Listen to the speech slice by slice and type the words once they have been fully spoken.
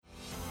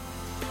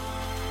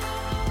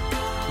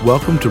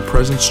Welcome to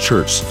Presence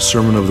Church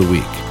Sermon of the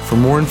Week. For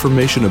more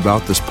information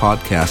about this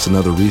podcast and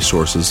other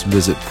resources,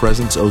 visit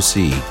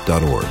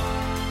presenceoc.org.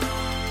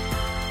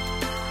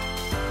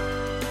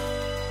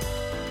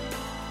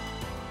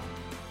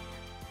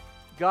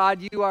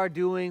 God, you are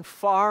doing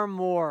far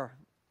more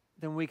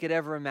than we could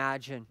ever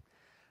imagine.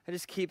 I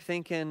just keep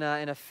thinking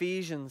in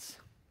Ephesians,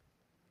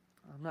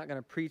 I'm not going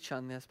to preach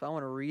on this, but I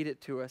want to read it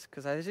to us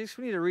because I just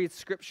need to read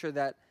scripture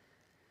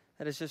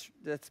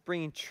that's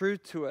bringing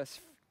truth to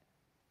us.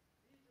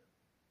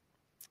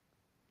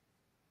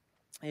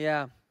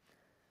 Yeah.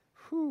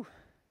 Whew.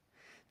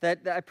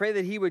 That I pray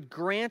that he would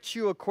grant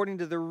you according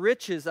to the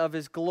riches of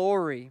his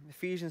glory,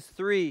 Ephesians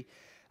 3,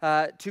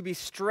 to be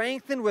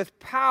strengthened with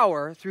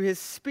power through his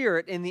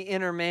Spirit in the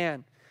inner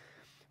man.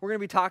 We're going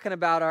to be talking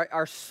about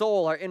our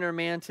soul, our inner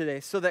man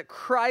today, so that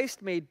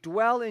Christ may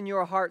dwell in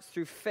your hearts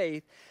through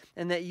faith,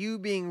 and that you,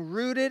 being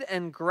rooted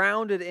and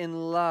grounded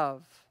in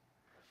love,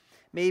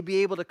 may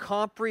be able to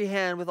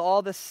comprehend with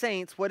all the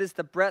saints what is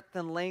the breadth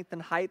and length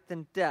and height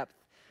and depth,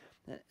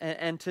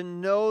 and to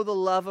know the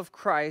love of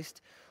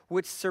Christ,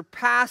 which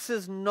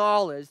surpasses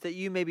knowledge, that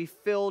you may be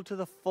filled to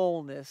the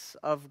fullness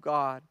of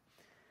God.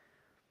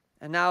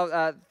 And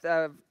now,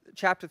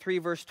 chapter 3,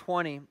 verse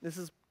 20. This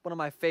is one of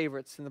my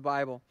favorites in the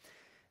Bible.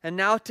 And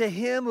now to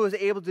him who is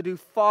able to do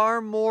far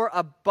more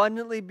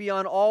abundantly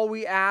beyond all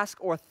we ask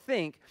or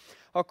think,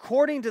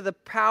 according to the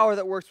power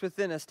that works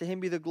within us, to him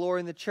be the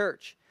glory in the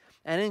church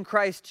and in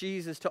Christ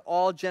Jesus to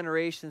all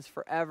generations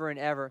forever and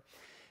ever.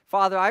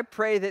 Father, I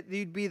pray that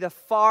you'd be the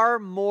far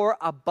more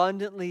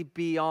abundantly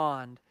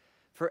beyond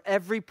for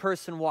every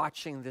person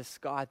watching this,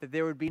 God, that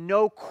there would be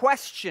no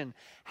question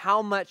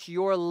how much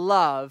your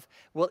love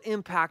will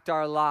impact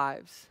our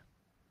lives.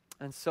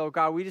 And so,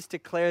 God, we just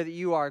declare that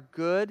you are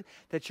good,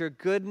 that your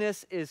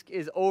goodness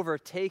is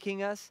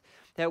overtaking us,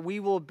 that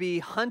we will be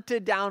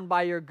hunted down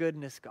by your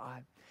goodness,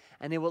 God.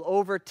 And it will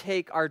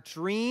overtake our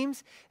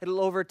dreams, it'll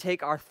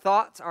overtake our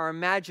thoughts, our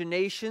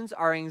imaginations,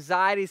 our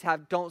anxieties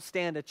don't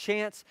stand a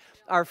chance,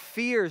 our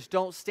fears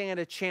don't stand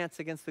a chance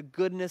against the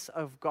goodness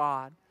of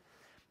God.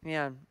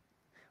 Man,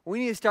 we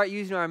need to start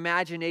using our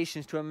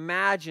imaginations to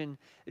imagine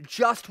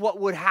just what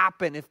would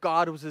happen if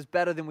God was as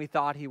better than we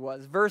thought he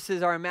was,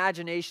 versus our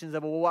imaginations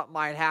of what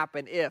might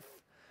happen if.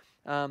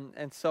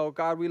 And so,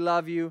 God, we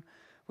love you.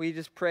 We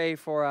just pray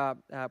for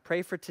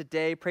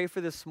today, pray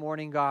for this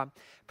morning, God.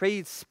 Pray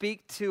you'd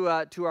speak to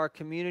our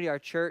community, our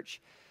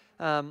church,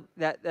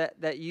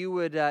 that you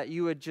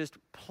would just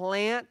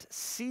plant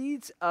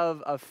seeds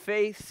of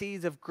faith,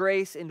 seeds of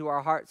grace into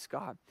our hearts,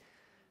 God.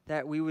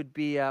 That we would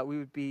be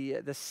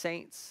the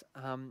saints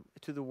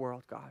to the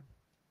world, God.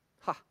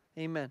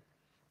 Amen.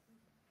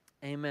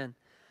 Amen.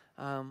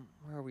 Where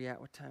are we at?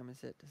 What time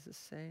is it? Does this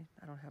say?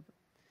 I don't have it.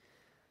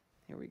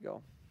 Here we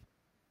go.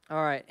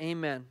 All right.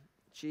 Amen.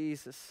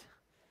 Jesus.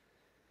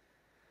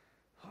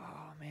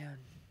 Oh, man.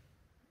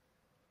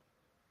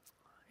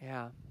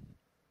 Yeah.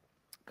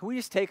 Can we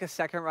just take a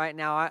second right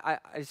now? I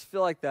just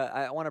feel like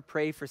I want to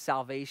pray for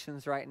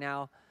salvations right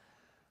now.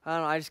 I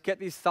don't know, I just get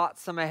these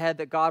thoughts in my head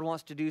that God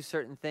wants to do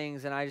certain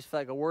things, and I just feel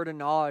like a word of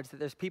knowledge that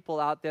there's people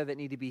out there that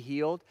need to be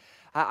healed.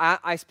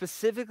 I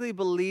specifically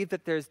believe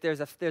that there's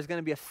going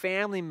to be a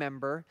family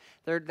member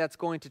that's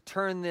going to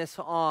turn this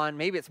on.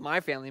 Maybe it's my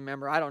family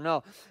member, I don't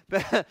know.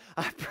 But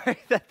I pray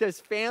that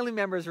there's family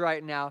members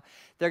right now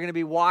that are going to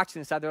be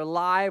watching this, either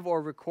live or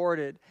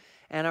recorded.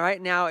 And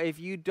right now, if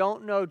you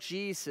don't know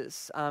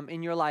Jesus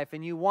in your life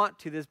and you want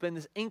to, there's been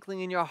this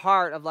inkling in your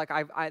heart of like,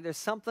 there's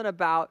something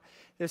about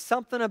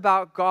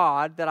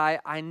God that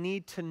I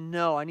need to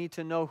know. I need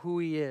to know who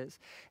he is.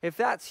 If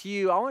that's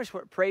you, I want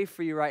to pray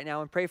for you right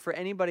now and pray for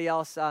anybody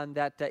else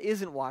that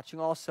isn't watching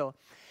also.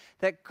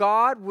 That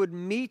God would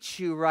meet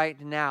you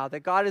right now, that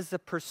God is the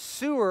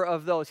pursuer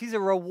of those. He's a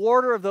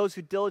rewarder of those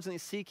who diligently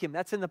seek him.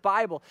 That's in the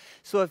Bible.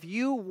 So if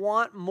you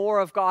want more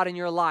of God in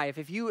your life,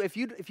 if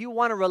you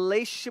want a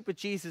relationship with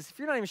Jesus, if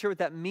you're not even sure what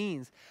that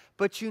means,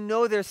 but you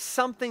know there's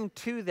something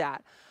to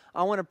that,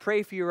 I want to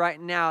pray for you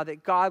right now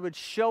that God would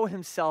show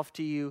himself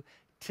to you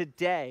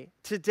today,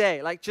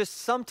 like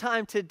just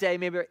sometime today,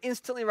 maybe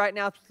instantly right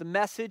now through the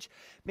message,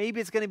 maybe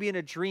it's going to be in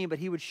a dream, but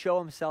he would show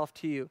himself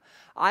to you.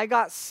 I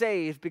got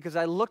saved because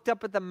I looked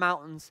up at the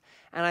mountains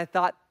and I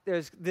thought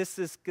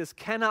this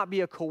cannot be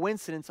a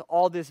coincidence,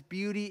 all this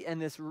beauty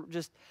and this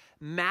just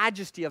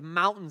majesty of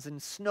mountains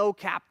and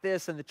snow-capped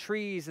this and the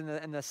trees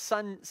and the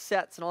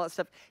sunsets and all that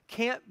stuff. It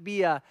can't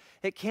be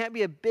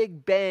a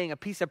big bang, a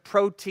piece of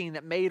protein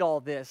that made all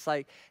this.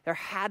 Like there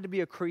had to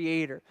be a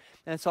creator.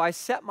 And so I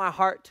set my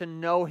heart to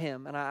know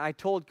him. And I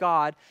told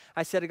God,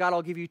 I said to God,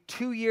 I'll give you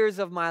 2 years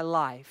of my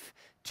life.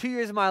 2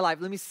 years of my life.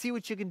 Let me see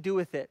what you can do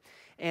with it.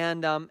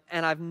 And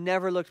I've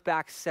never looked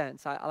back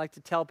since. I like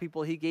to tell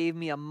people he gave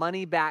me a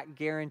money-back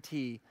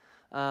guarantee.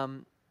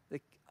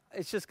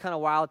 It's just kind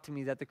of wild to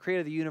me that the creator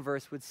of the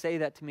universe would say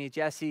that to me,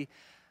 Jesse,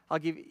 I'll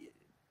give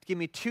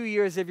me 2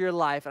 years of your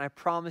life, and I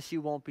promise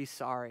you won't be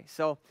sorry.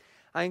 So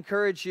I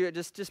encourage you,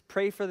 just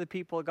pray for the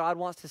people. God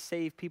wants to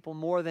save people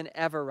more than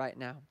ever right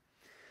now.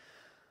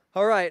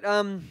 All right,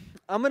 I'm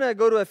going to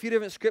go to a few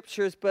different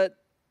scriptures, but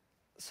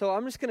So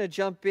I'm just going to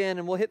jump in,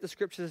 and we'll hit the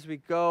scriptures as we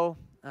go.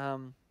 I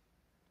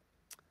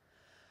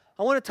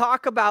want to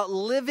talk about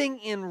living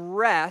in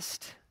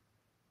rest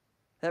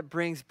that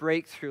brings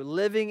breakthrough.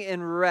 Living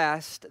in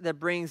rest that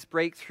brings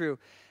breakthrough.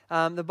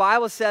 The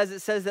Bible says,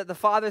 it says that the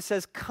Father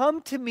says,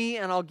 "Come to me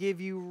and I'll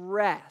give you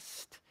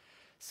rest."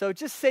 So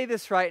just say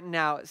this right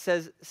now. It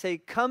says, say,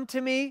 "Come to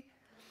me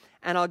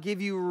and I'll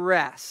give you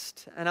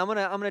rest." And I'm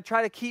gonna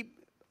try to keep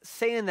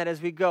saying that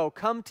as we go.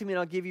 Come to me and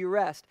I'll give you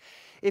rest.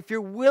 If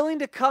you're willing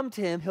to come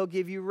to him, he'll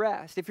give you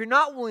rest. If you're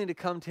not willing to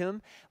come to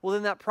him, well,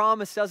 then that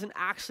promise doesn't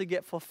actually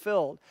get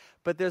fulfilled.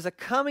 But there's a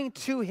coming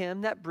to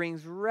him that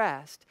brings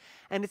rest.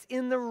 And it's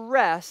in the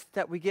rest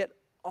that we get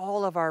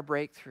all of our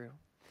breakthrough.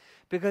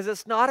 Because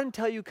it's not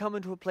until you come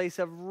into a place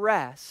of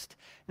rest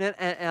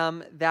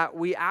that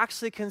we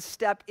actually can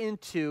step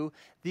into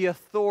the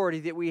authority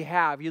that we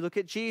have. You look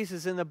at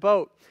Jesus in the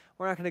boat.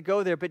 We're not going to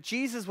go there, but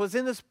Jesus was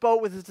in this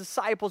boat with his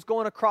disciples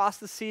going across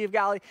the Sea of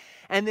Galilee,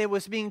 and it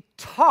was being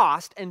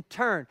tossed and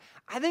turned.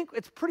 I think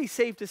it's pretty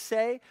safe to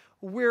say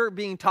we're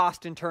being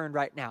tossed and turned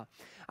right now.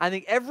 I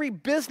think every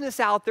business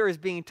out there is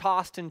being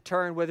tossed and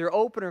turned, whether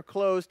open or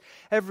closed.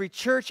 Every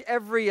church,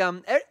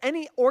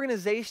 any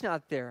organization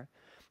out there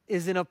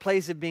is in a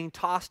place of being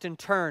tossed and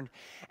turned.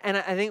 And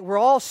I think we're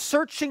all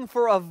searching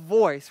for a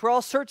voice. We're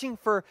all searching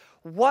for,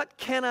 what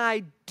can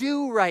I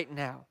do right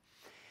now?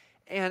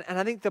 And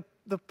I think the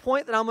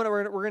point that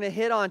we're going to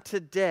hit on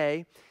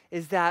today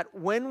is that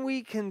when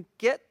we can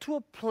get to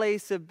a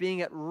place of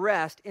being at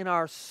rest in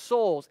our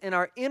souls, in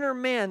our inner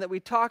man that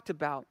we talked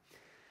about,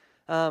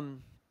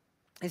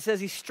 it says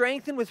he's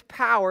strengthened with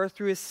power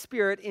through his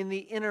Spirit in the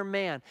inner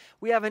man.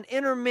 We have an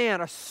inner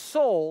man, a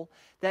soul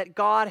that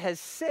God has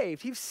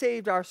saved. He's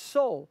saved our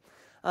soul.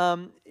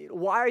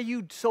 Why are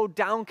you so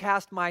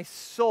downcast, my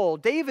soul?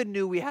 David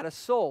knew we had a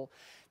soul.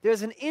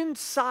 There's an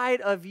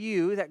inside of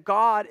you that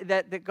God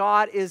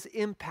is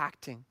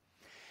impacting.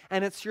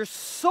 And it's your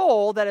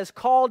soul that is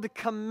called to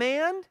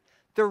command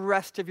the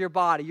rest of your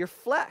body. Your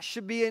flesh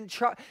should be in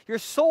charge. Your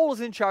soul is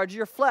in charge of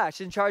your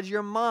flesh, in charge of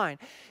your mind.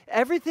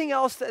 Everything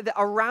else that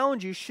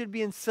around you should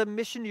be in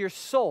submission to your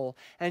soul.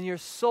 And your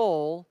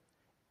soul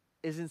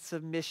is in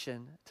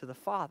submission to the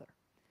Father.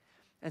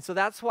 And so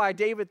that's why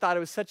David thought it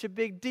was such a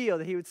big deal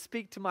that he would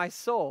speak to my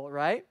soul,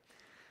 right?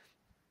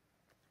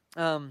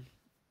 He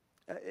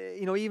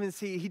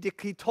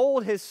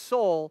told his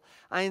soul,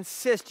 "I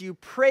insist you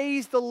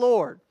praise the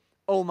Lord,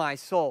 O my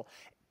soul.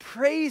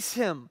 Praise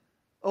him,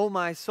 O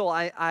my soul."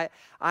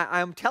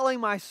 I'm telling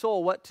my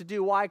soul what to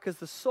do. Why? Because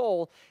the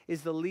soul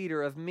is the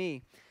leader of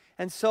me.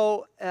 And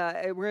so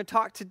we're going to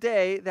talk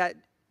today that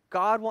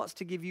God wants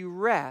to give you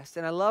rest.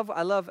 And I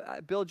love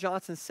Bill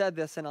Johnson said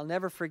this, and I'll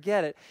never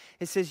forget it.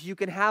 It says, you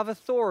can have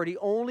authority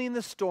only in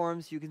the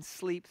storms you can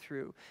sleep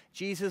through.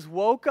 Jesus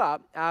woke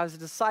up as the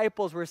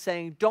disciples were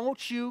saying,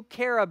 "Don't you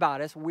care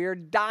about us? We're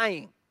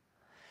dying."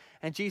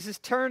 And Jesus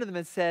turned to them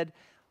and said,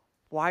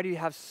 "Why do you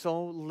have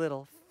so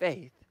little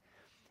faith?"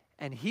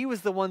 And he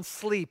was the one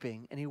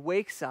sleeping, and he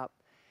wakes up,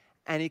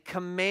 and he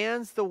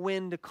commands the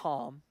wind to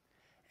calm,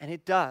 and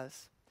it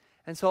does.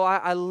 And so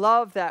I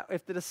love that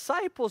if the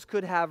disciples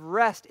could have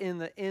rest in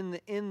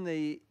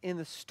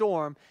the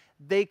storm,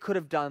 they could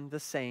have done the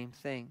same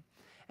thing.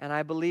 And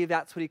I believe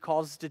that's what he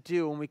calls us to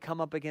do when we come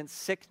up against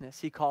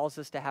sickness. He calls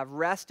us to have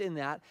rest in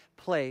that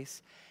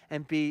place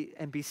and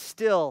be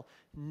still.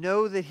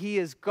 Know that he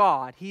is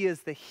God. He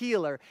is the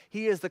healer.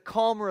 He is the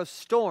calmer of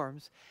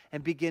storms.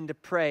 And begin to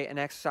pray and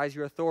exercise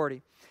your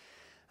authority.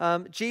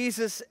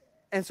 Jesus,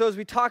 and so as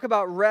we talk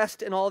about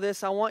rest and all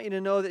this, I want you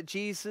to know that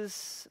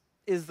Jesus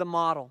is the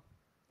model.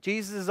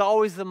 Jesus is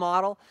always the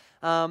model.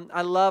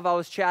 I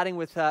was chatting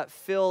with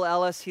Phil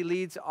Ellis. He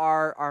leads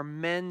our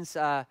men's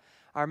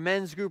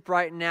group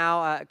right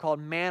now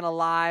called Man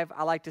Alive.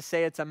 I like to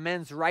say it's a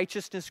men's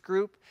righteousness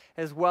group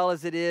as well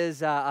as it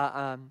is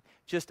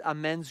just a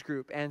men's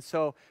group. And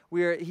so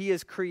he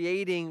is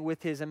creating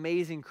with his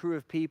amazing crew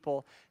of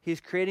people, he's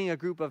creating a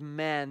group of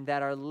men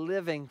that are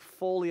living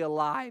fully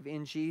alive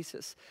in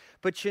Jesus.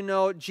 But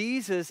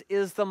Jesus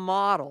is the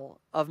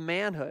model of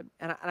manhood.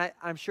 And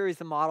I'm sure he's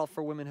the model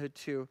for womanhood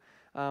too.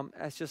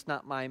 That's just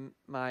not my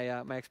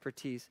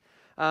expertise.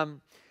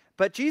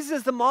 But Jesus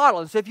is the model.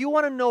 And so if you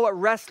want to know what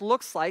rest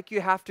looks like, you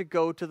have to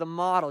go to the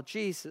model,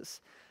 Jesus.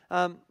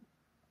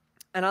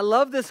 And I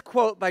love this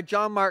quote by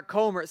John Mark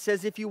Comer. It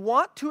says, if you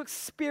want to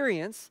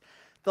experience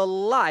the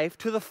life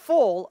to the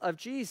full of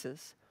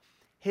Jesus,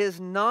 his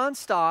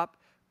nonstop,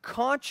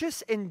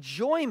 conscious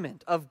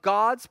enjoyment of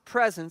God's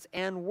presence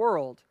and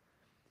world,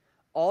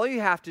 all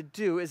you have to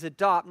do is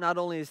adopt not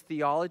only his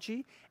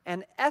theology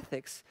and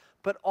ethics,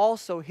 but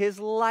also his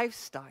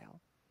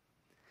lifestyle.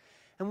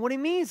 And what he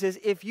means is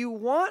if you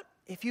want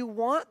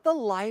the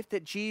life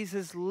that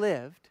Jesus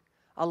lived,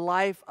 a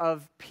life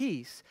of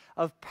peace,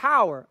 of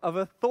power, of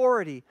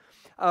authority,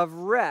 of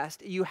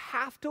rest, you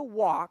have to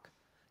walk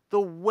the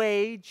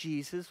way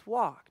Jesus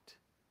walked.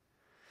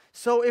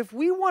 So if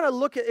we want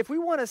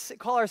to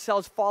call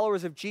ourselves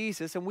followers of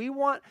Jesus, and we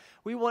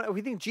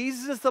think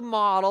Jesus is the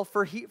model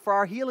for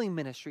our healing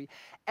ministry,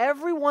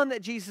 everyone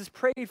that Jesus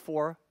prayed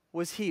for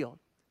was healed.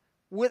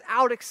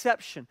 without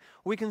exception.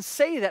 We can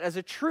say that as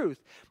a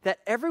truth, that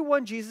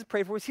everyone Jesus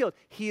prayed for was healed.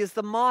 He is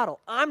the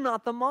model. I'm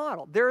not the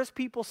model. There's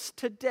people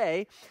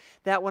today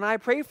that when I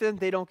pray for them,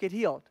 they don't get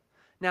healed.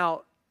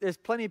 Now, there's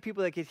plenty of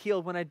people that get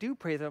healed when I do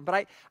pray for them,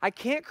 but I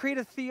can't create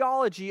a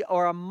theology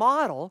or a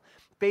model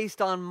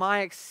based on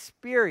my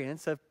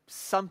experience of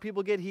some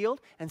people get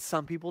healed and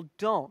some people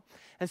don't.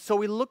 And so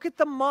we look at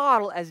the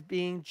model as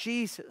being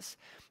Jesus.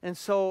 And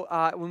so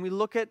when we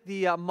look at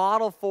the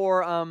model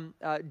for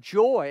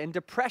joy and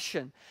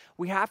depression,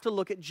 we have to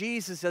look at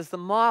Jesus as the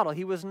model.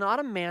 He was not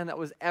a man that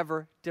was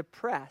ever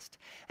depressed,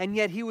 and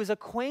yet he was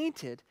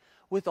acquainted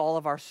with all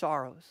of our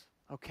sorrows.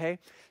 Okay?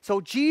 So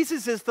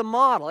Jesus is the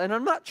model, and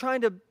I'm not trying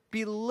to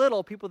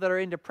belittle people that are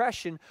in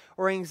depression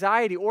or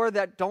anxiety or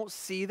that don't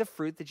see the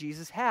fruit that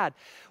Jesus had.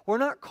 We're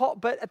not called,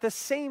 but at the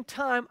same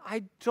time,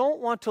 I don't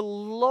want to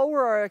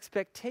lower our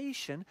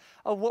expectation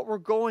of what we're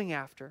going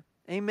after.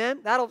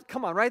 Amen?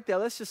 Come on, right there.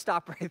 Let's just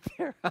stop right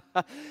there.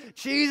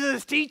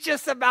 Jesus, teach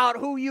us about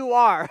who you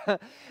are.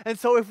 And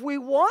so if we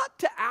want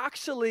to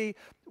actually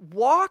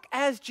walk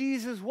as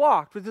Jesus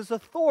walked, with his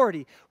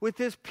authority, with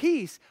his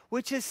peace,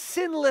 which is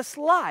sinless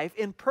life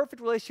in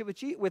perfect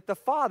relationship with the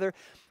Father,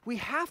 we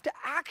have to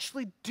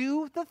actually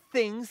do the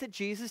things that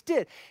Jesus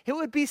did. It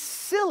would be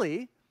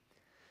silly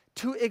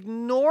to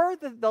ignore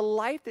the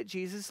life that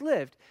Jesus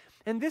lived.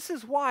 And this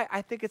is why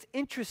I think it's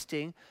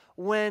interesting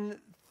when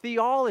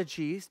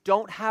theologies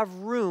don't have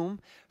room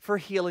for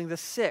healing the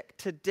sick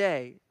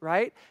today,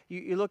 right?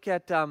 You look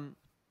at, I'm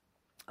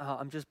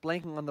just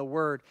blanking on the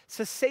word,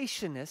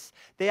 cessationists.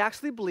 They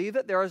actually believe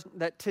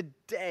that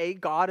today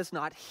God is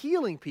not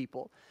healing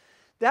people.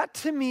 That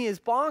to me is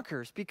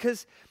bonkers,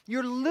 because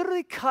you're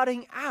literally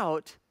cutting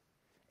out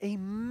a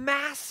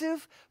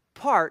massive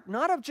part,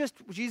 not of just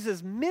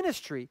Jesus'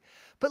 ministry,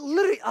 but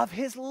literally of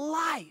his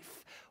life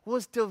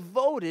was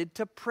devoted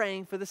to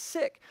praying for the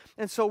sick.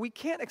 And so we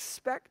can't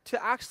expect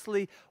to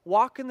actually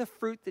walk in the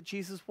fruit that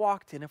Jesus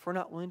walked in if we're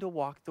not willing to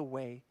walk the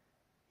way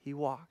he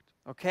walked.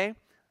 Okay?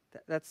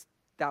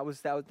 That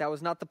was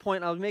not the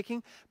point I was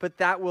making, but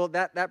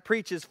that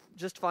preaches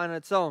just fine on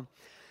its own.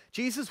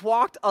 Jesus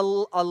walked a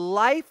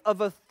life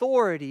of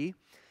authority,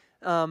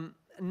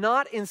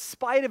 not in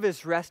spite of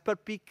his rest,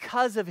 but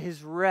because of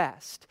his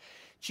rest.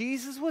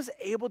 Jesus was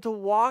able to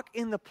walk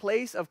in the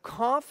place of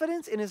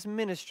confidence in his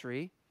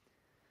ministry,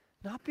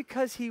 not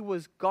because he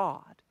was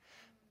God,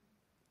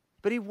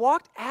 but he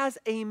walked as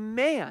a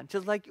man,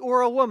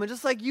 or a woman,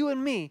 just like you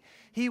and me.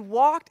 He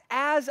walked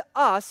as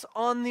us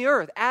on the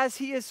earth. As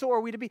he is, so are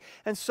we to be.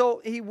 And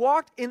so he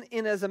walked in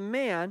as a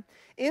man,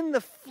 in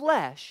the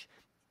flesh,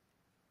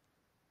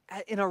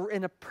 in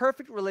a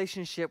perfect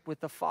relationship with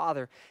the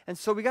Father. And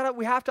so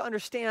we have to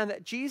understand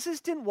that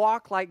Jesus didn't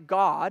walk like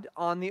God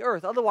on the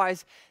earth.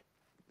 Otherwise,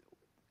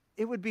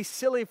 it would be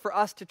silly for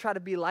us to try to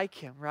be like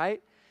him,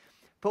 right?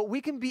 But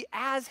we can be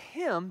as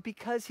him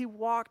because he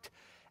walked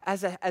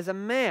as a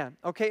man.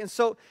 Okay, and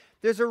so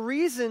there's a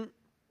reason.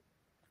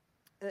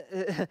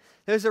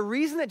 There's a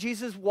reason that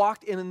Jesus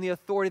walked in the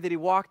authority that he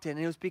walked in.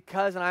 And it was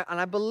because, and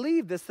I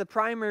believe this, the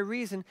primary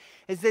reason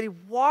is that he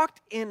walked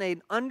in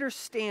an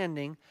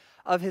understanding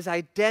of his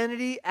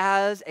identity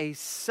as a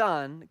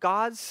son,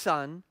 God's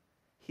son.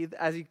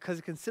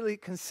 Because he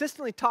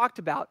consistently talked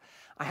about,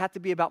 I have to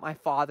be about my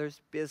Father's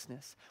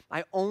business.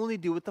 I only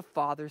do what the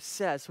Father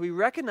says. So he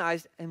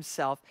recognized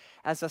himself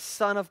as a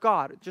son of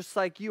God, just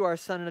like you are a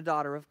son and a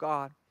daughter of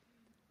God.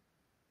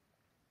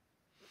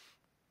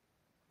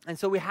 And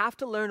so we have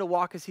to learn to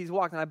walk as he's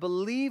walked. And I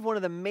believe one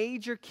of the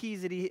major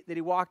keys that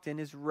he walked in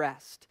is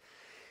rest.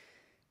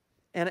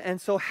 And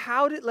so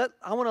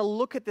I want to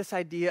look at this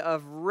idea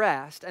of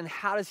rest and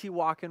how does he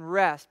walk in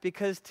rest?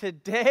 Because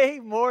today,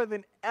 more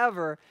than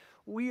ever,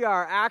 we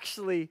are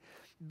actually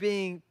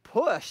being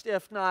pushed,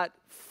 if not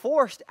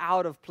forced,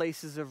 out of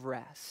places of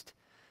rest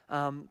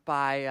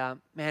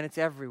it's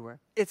everywhere.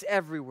 It's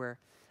everywhere.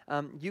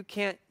 You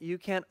can't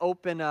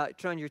open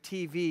turn on your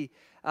TV.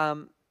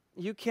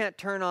 You can't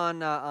turn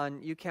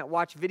on you can't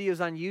watch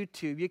videos on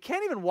YouTube. You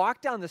can't even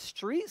walk down the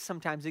street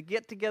sometimes to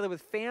get together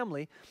with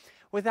family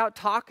without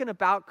talking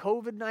about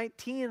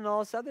COVID-19 and all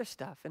this other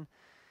stuff. And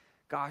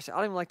gosh, I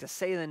don't even like to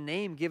say the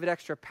name, give it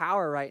extra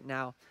power right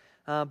now.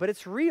 But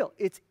it's real.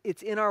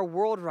 It's in our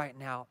world right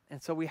now.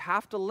 And so we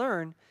have to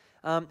learn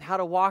how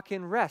to walk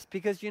in rest.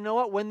 Because you know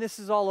what? When this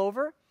is all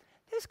over,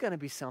 there's going to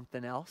be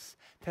something else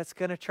that's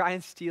going to try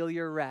and steal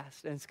your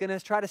rest. And it's going to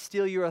try to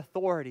steal your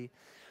authority.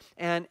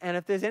 And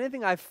if there's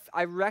anything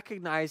I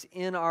recognize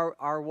in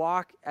our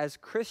walk as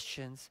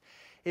Christians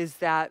is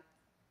that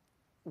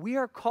we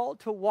are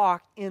called to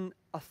walk in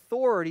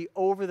authority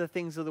over the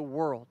things of the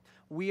world.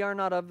 We are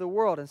not of the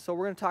world. And so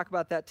we're going to talk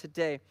about that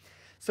today.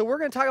 So we're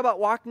going to talk about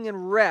walking in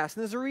rest.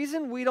 And there's a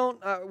reason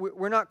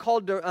we're not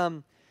called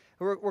to,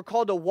 we're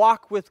called to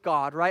walk with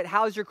God, right?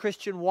 How's your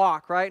Christian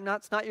walk, right?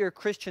 It's not your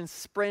Christian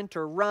sprint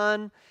or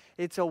run.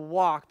 It's a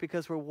walk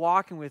because we're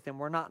walking with him.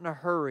 We're not in a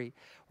hurry.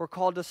 We're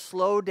called to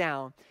slow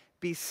down,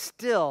 be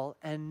still,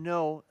 and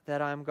know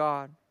that I'm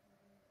God.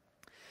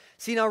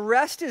 See, now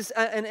rest is,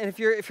 and if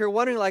you're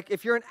wondering, like,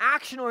 if you're an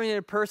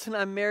action-oriented person,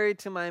 I'm married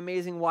to my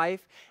amazing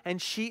wife,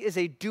 and she is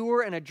a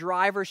doer and a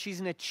driver. She's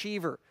an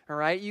achiever, all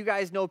right? You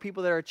guys know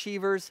people that are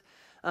achievers,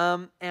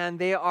 and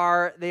they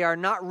are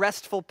not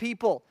restful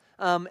people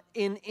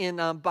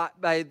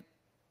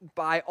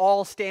by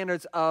all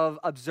standards of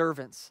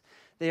observance.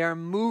 They are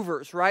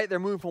movers, right? They're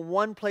moving from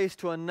one place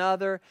to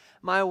another.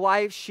 My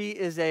wife, she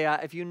is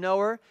if you know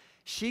her,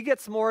 she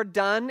gets more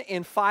done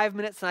in 5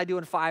 minutes than I do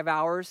in 5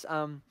 hours.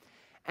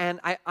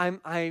 And I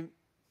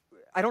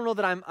don't know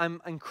that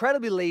I'm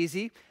incredibly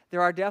lazy.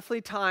 There are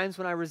definitely times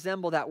when I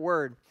resemble that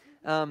word.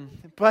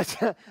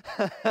 But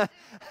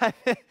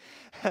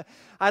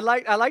I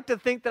like to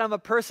think that I'm a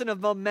person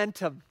of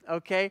momentum,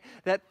 okay?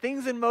 That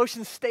things in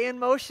motion stay in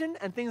motion,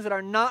 and things that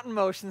are not in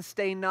motion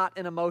stay not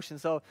in a motion.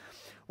 So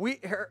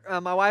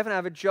my wife and I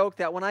have a joke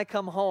that when I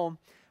come home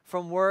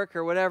from work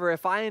or whatever,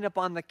 if I end up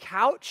on the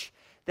couch,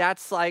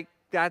 that's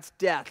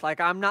death. Like,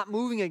 I'm not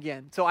moving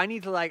again. So I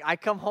need to, I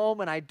come home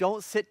and I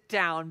don't sit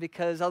down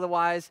because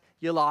otherwise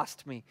you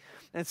lost me.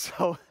 And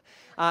so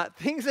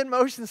things in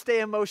motion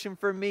stay in motion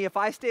for me. If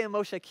I stay in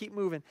motion, I keep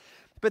moving.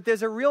 But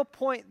there's a real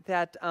point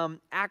that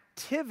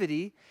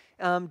activity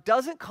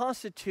doesn't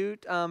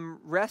constitute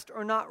rest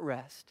or not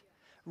rest.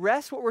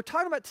 Rest, what we're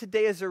talking about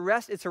today is a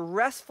rest. It's a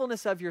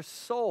restfulness of your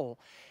soul.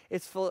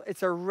 It's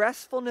a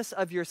restfulness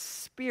of your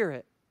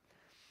spirit.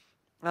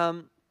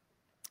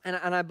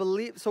 And I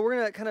believe, so we're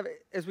going to kind of,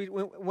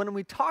 when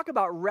we talk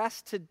about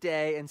rest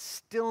today and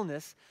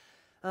stillness,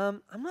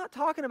 I'm not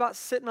talking about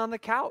sitting on the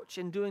couch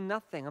and doing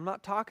nothing. I'm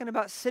not talking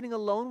about sitting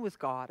alone with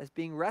God as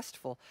being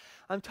restful.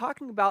 I'm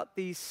talking about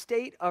the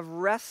state of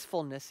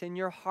restfulness in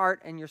your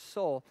heart and your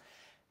soul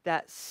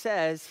that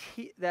says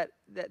that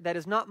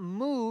is not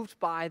moved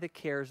by the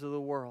cares of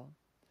the world.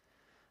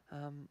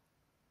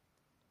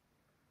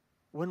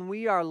 When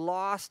we are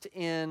lost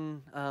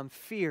in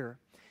fear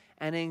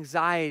and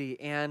anxiety,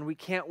 and we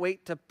can't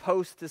wait to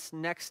post this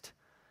next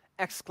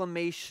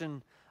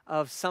exclamation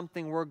of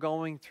something we're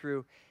going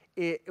through,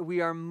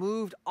 we are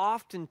moved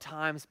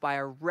oftentimes by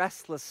a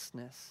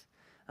restlessness.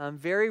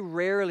 Very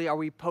rarely are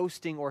we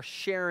posting or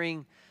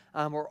sharing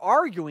or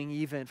arguing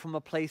even from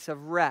a place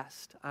of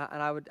rest.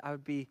 And I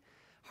would be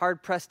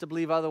hard-pressed to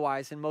believe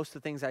otherwise in most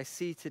of the things I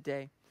see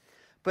today.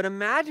 But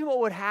imagine what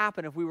would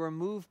happen if we were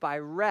moved by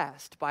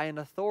rest, by an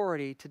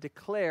authority to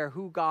declare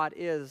who God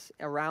is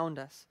around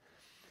us.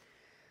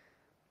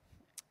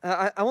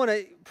 I want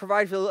to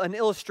provide you an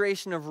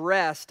illustration of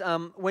rest. I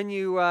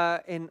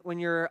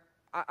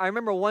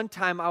remember one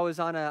time I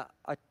was on a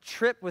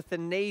trip with the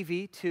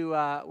Navy to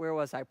where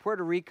was I?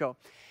 Puerto Rico,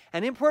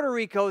 and in Puerto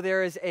Rico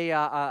there is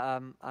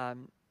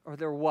or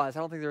there was,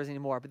 I don't think there is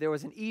anymore, but there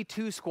was an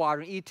E-2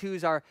 squadron.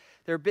 E-2s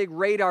they're big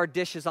radar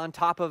dishes on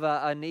top of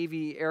a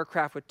Navy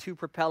aircraft with two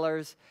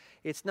propellers.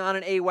 It's not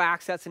an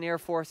AWACS, that's an Air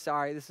Force.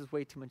 Sorry, this is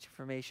way too much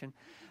information.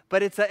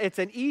 But it's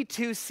an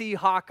E-2C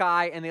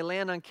Hawkeye, and they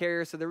land on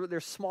carriers, so they're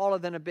smaller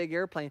than a big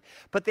airplane.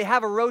 But they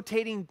have a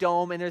rotating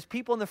dome, and there's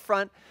people in the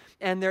front,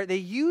 and they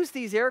use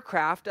these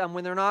aircraft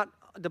when they're not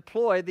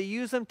deployed. They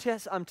use them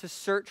to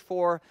search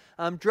for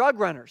drug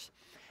runners.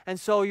 And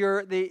so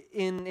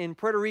in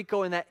Puerto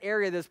Rico, in that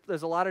area,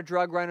 there's a lot of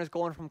drug runners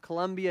going from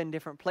Colombia and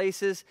different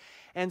places.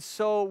 And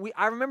so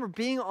I remember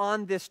being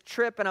on this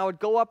trip, and I would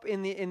go up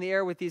in the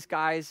air with these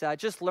guys,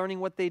 just learning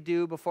what they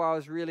do before I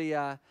was really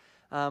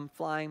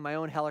flying my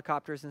own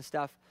helicopters and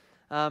stuff.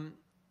 And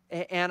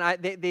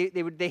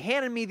they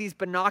handed me these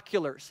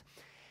binoculars.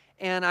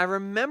 And I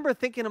remember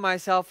thinking to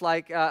myself,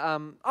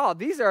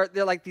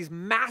 they're like these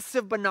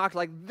massive binoculars,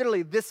 like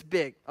literally this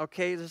big,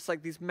 okay? Just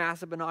like these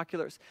massive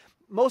binoculars.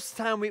 Most of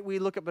the time we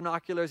look at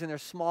binoculars and they're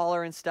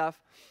smaller and stuff.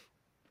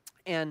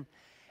 And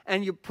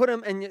you put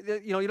them, and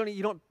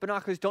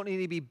binoculars don't need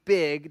to be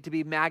big to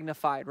be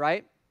magnified,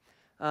 right?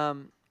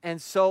 But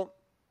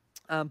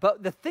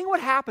the thing what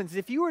happens is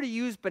if you were to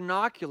use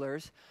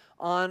binoculars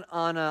on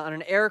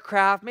an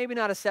aircraft, maybe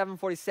not a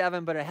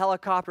 747, but a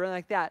helicopter,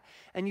 like that,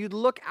 and you'd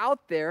look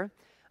out there,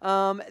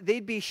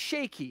 they'd be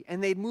shaky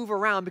and they'd move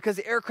around because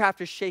the aircraft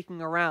is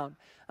shaking around.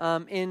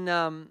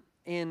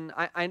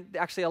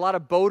 Actually, a lot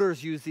of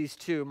boaters use these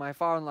too. My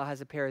father-in-law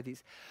has a pair of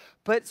these.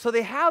 But so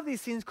they have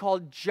these things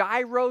called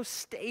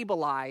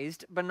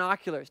gyro-stabilized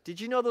binoculars. Did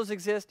you know those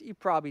exist? You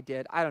probably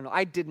did. I don't know.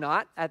 I did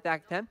not at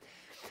that time.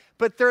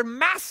 But they're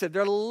massive.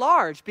 They're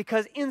large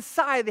because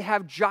inside they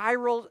have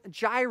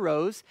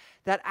gyros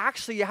that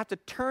actually you have to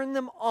turn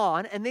them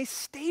on, and they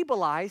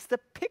stabilize the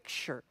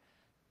picture.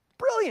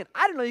 Brilliant.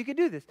 I didn't know you could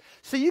do this.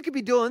 So you could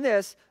be doing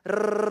this.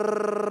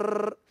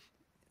 That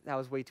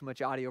was way too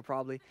much audio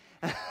probably.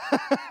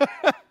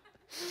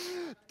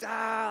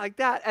 Like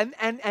that. And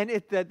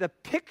the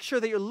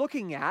picture that you're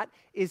looking at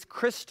is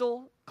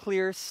crystal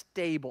clear,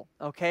 stable,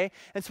 okay?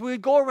 And so we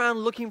would go around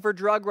looking for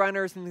drug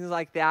runners and things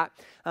like that.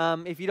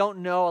 If you don't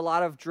know, a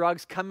lot of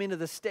drugs come into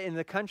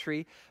the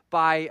country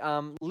by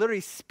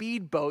literally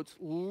speedboats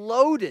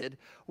loaded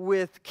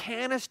with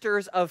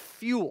canisters of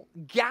fuel,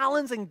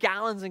 gallons and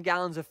gallons and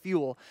gallons of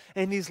fuel,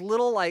 and these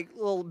little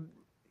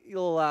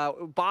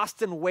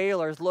Boston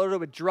whalers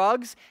loaded with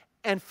drugs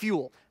and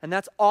fuel. And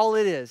that's all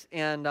it is.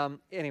 And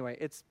anyway,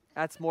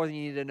 that's more than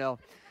you need to know.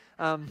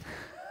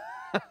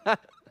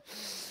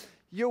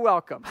 You're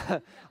welcome.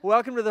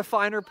 Welcome to the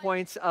finer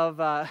points of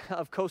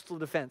coastal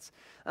defense.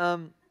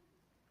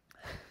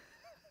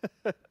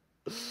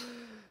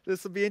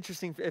 This will be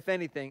interesting, if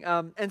anything.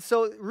 And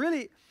so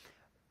really,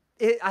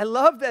 I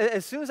love that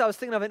as soon as I was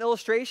thinking of an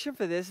illustration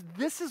for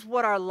this is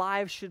what our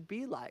lives should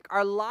be like.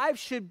 Our lives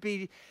should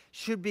be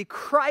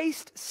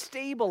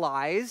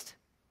Christ-stabilized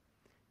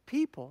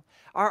people.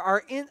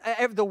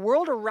 The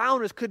world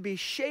around us could be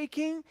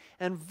shaking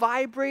and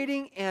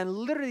vibrating and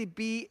literally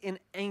be in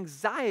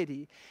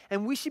anxiety.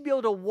 And we should be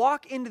able to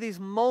walk into these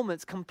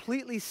moments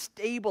completely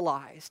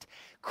stabilized,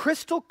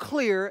 crystal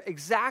clear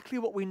exactly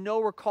what we know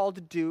we're called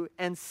to do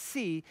and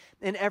see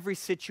in every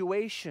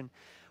situation.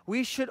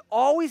 We should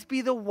always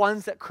be the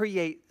ones that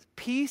create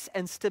peace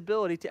and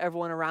stability to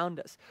everyone around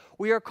us.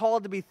 We are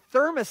called to be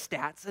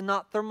thermostats and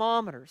not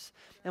thermometers.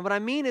 And what I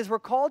mean is we're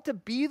called to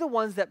be the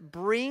ones that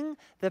bring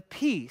the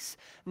peace,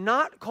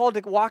 not called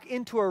to walk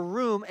into a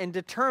room and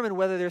determine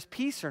whether there's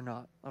peace or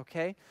not,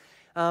 okay?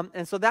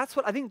 And so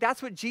I think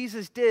that's what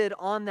Jesus did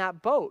on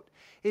that boat,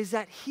 is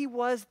that he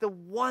was the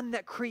one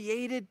that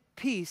created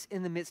peace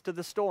in the midst of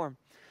the storm.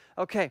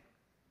 Okay,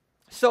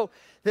 so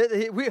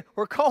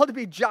we're called to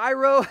be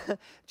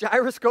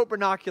gyroscope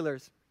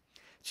binoculars.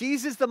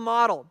 Jesus the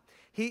model.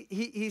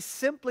 He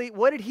simply,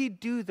 what did he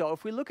do though?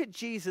 If we look at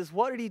Jesus,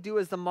 what did he do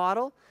as the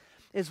model?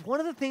 Is one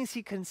of the things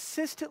he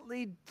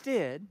consistently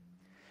did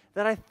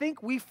that I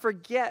think we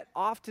forget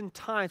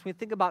oftentimes when we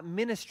think about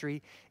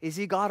ministry is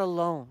he got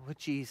alone with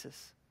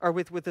Jesus, or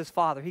with his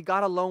Father. He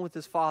got alone with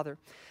his Father.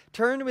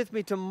 Turn with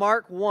me to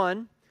Mark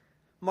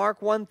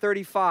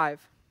 1:35.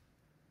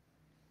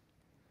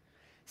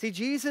 See,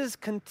 Jesus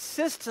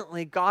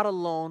consistently got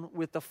alone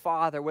with the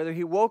Father. Whether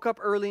he woke up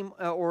early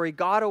or he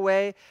got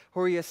away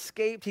or he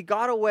escaped, he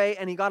got away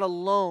and he got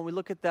alone. We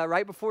look at that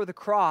right before the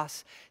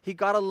cross. He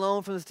got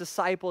alone from his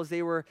disciples.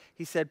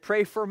 He said,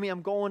 pray for me,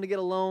 I'm going to get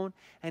alone.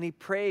 And he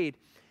prayed.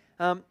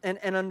 And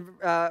on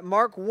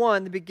Mark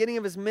 1, the beginning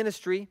of his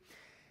ministry,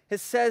 it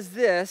says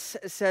this.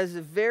 It says,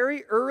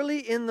 very early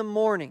in the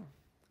morning,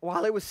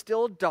 while it was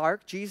still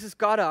dark, Jesus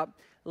got up,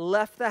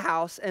 left the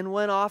house, and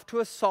went off to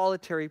a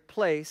solitary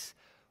place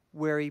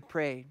where he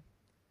prayed.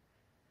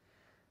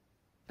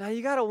 Now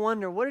you got to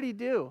wonder, what did he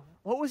do?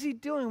 What was he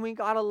doing when he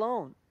got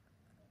alone?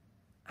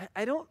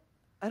 I don't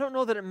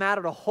know that it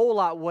mattered a whole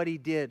lot what he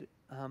did.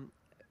 I'm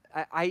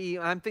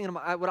thinking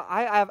about,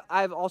 I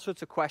have all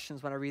sorts of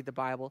questions when I read the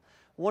Bible.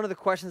 One of the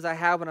questions I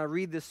have when I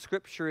read this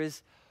scripture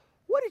is,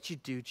 what did you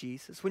do,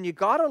 Jesus? When you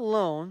got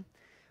alone,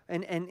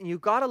 and you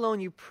got alone,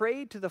 you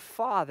prayed to the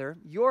Father,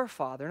 your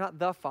Father, not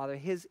the Father,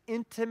 his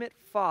intimate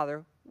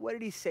Father. What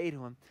did he say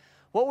to him?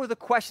 What were the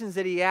questions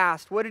that he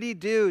asked? What did he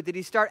do? Did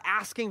he start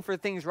asking for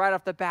things right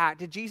off the bat?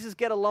 Did Jesus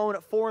get alone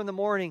at 4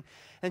 a.m.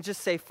 and just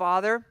say,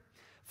 Father,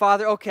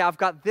 okay, I've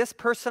got this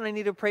person I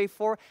need to pray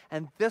for,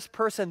 and this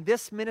person,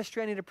 this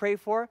ministry I need to pray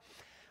for?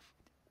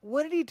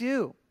 What did he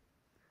do?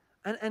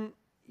 And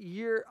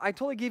I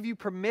totally give you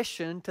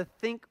permission to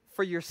think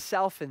for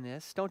yourself in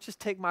this. Don't just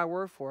take my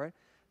word for it.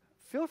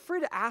 Feel free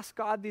to ask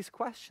God these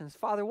questions.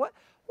 Father, what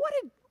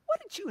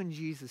did you and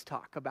Jesus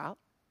talk about?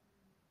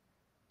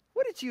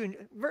 What did you,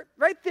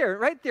 right there,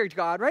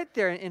 God, right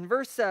there in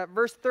verse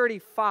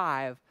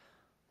 35,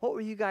 what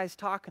were you guys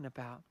talking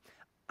about?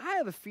 I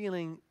have a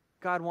feeling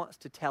God wants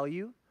to tell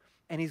you,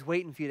 and he's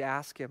waiting for you to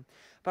ask him.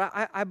 But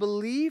I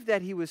believe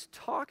that he was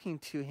talking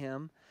to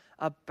him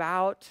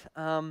about,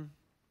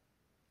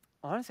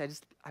 honestly,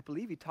 I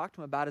believe he talked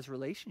to him about his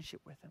relationship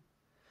with him.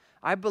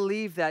 I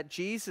believe that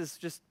Jesus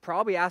just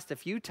probably asked a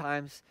few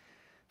times,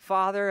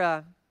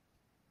 Father,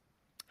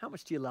 how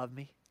much do you love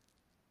me?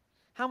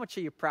 How much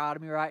are you proud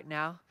of me right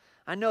now?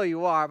 I know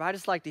you are, but I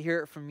just like to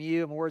hear it from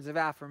you and words of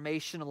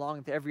affirmation along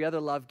with every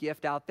other love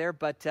gift out there.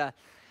 But, and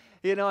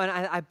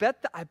I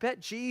bet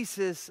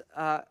Jesus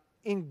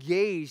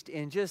engaged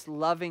in just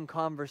loving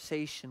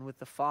conversation with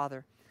the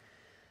Father.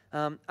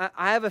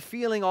 I have a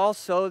feeling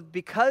also,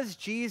 because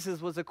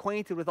Jesus was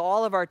acquainted with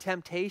all of our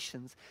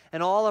temptations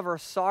and all of our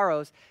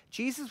sorrows,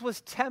 Jesus was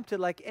tempted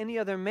like any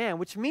other man,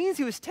 which means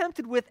he was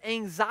tempted with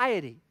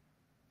anxiety.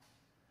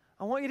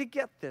 I want you to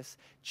get this.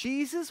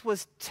 Jesus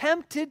was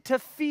tempted to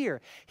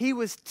fear. He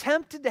was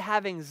tempted to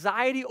have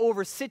anxiety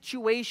over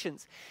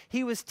situations.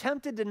 He was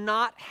tempted to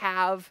not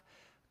have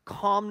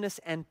calmness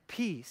and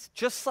peace,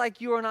 just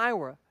like you and I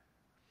were.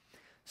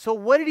 So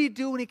what did he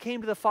do when he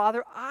came to the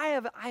Father?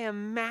 I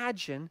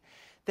imagine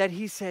that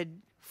he said,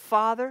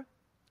 Father,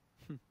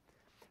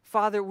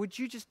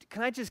 can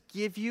I just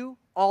give you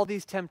all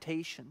these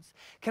temptations?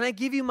 Can I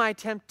give you my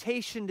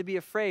temptation to be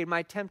afraid,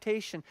 my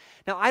temptation?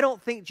 Now, I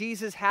don't think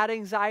Jesus had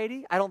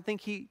anxiety. I don't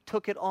think he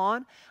took it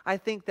on. I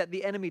think that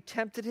the enemy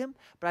tempted him,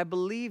 but I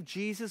believe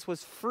Jesus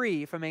was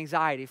free from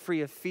anxiety,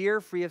 free of fear,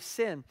 free of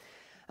sin.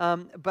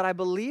 But I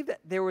believe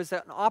that there was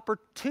an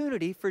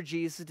opportunity for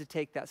Jesus to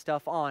take that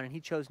stuff on, and he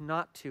chose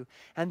not to.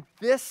 And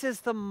this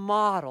is the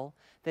model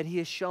that he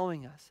is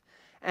showing us.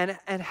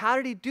 And how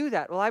did he do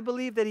that? Well, I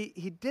believe that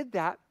he did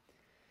that.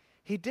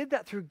 He did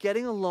that through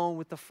getting alone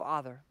with the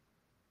Father.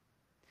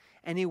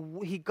 And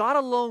he got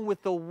alone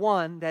with the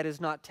one that is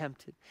not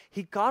tempted.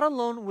 He got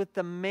alone with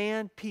the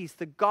man peace,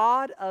 the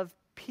God of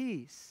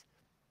peace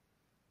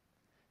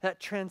that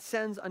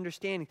transcends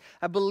understanding.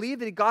 I believe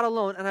that he got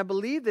alone, and I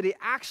believe that he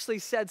actually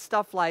said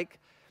stuff like,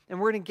 and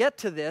we're going to get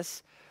to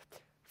this,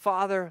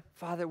 Father,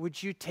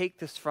 would you take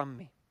this from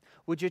me?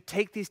 Would you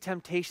take these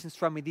temptations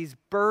from me, these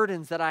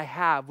burdens that I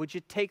have? Would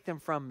you take them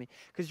from me?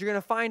 Because you're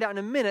going to find out in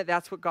a minute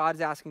that's what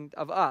God's asking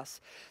of us.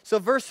 So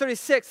verse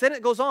 36, then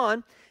it goes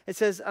on. It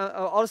says,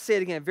 I'll just say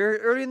it again. Very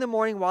early in the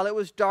morning, while it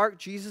was dark,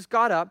 Jesus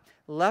got up,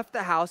 left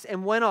the house,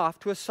 and went off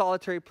to a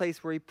solitary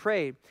place where he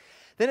prayed.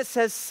 Then it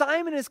says,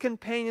 Simon and his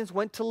companions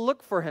went to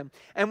look for him.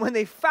 And when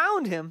they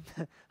found him,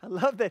 I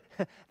love that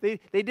they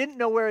didn't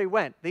know where he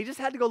went. They just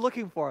had to go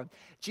looking for him.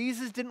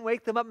 Jesus didn't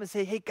wake them up and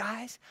say, hey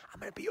guys, I'm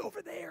going to be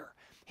over there.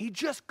 He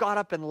just got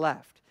up and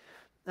left.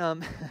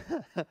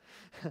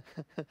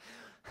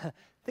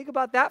 Think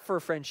about that for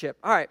a friendship.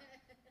 All right.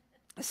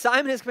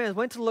 Simon and his companions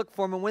went to look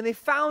for him, and when they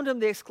found him,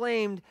 they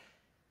exclaimed,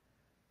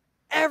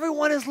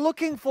 everyone is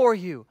looking for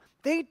you.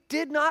 They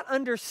did not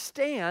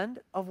understand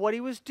of what he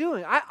was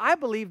doing. I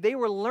believe they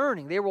were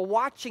learning. They were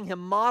watching him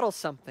model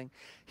something.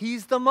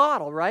 He's the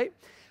model, right?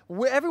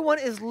 Everyone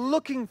is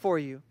looking for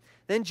you.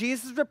 Then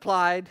Jesus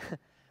replied,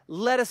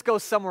 let us go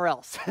somewhere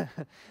else.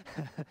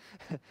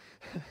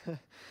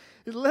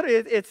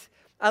 Literally,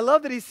 I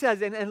love that he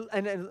says, and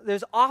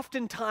there's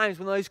often times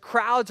when those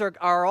crowds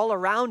are all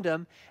around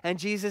him, and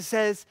Jesus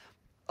says,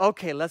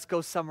 okay, let's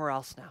go somewhere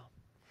else now.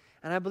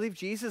 And I believe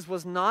Jesus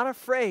was not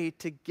afraid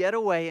to get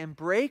away and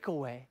break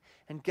away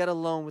and get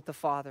alone with the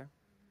Father.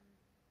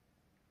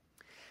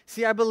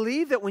 See, I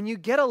believe that when you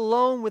get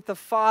alone with the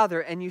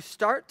Father and you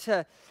start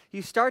to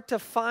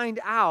find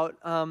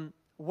out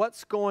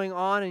what's going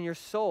on in your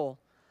soul,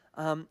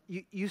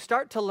 you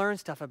start to learn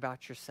stuff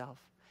about yourself.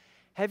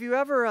 Have you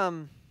ever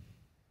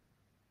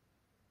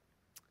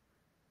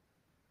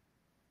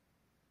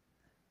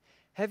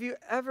do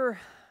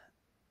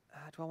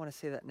I want to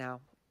say that now?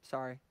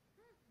 Sorry.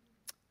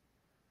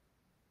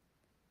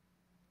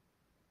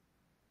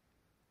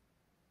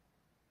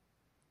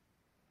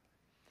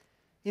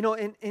 You know,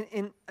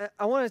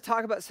 I want to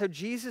talk about so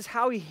Jesus,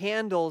 how he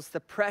handles the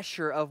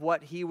pressure of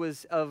what he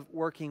was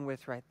working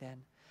with right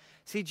then.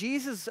 See,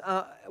 Jesus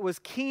was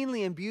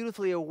keenly and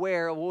beautifully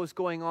aware of what was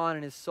going on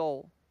in his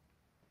soul.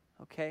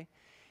 Okay,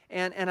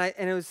 and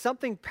it was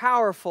something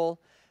powerful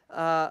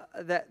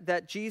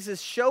that Jesus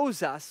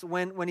shows us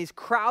when he's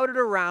crowded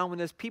around, when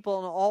there's people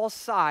on all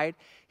sides,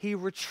 he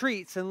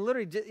retreats and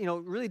literally,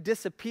 really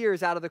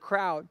disappears out of the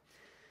crowd.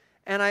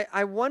 And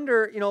I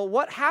wonder,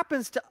 what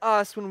happens to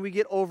us when we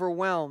get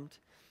overwhelmed?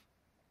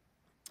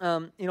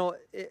 When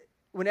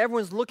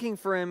everyone's looking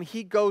for him,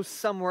 he goes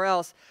somewhere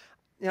else.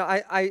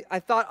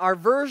 I thought our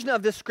version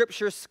of this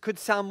scripture could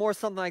sound more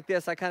something like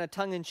this. I kind of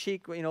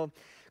tongue-in-cheek,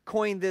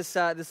 coined this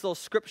little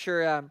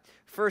scripture,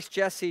 1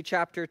 Jesse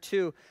chapter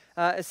 2.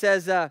 It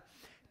says,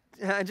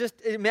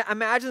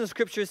 imagine the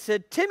scripture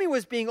said, Timmy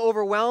was being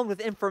overwhelmed with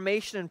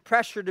information and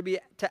pressure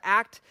to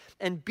act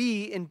and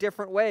be in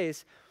different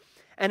ways.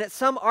 And at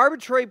some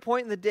arbitrary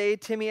point in the day,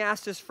 Timmy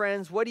asked his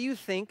friends, what do you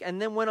think? And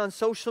then went on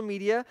social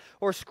media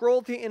or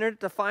scrolled through the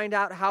internet to find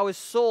out how his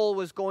soul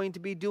was going to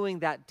be doing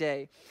that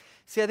day.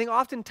 See, I think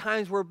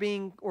oftentimes we're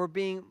being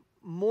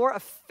more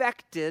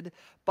affected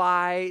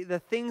by the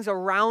things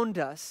around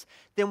us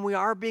than we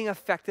are being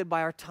affected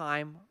by our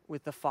time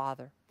with the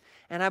Father.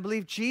 And I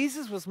believe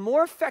Jesus was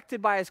more affected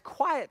by his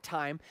quiet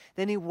time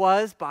than he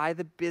was by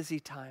the busy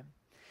time.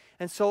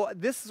 And so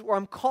this is where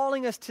I'm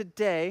calling us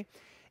today,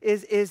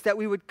 is that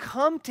we would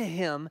come to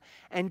him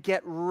and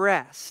get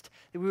rest.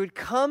 That we would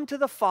come to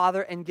the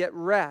Father and get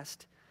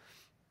rest.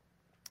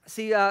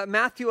 See,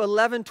 Matthew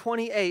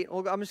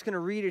 11:28, I'm just going to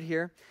read it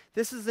here.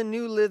 This is the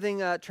New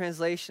Living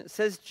Translation. It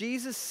says,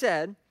 Jesus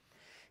said,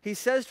 he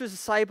says to his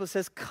disciples,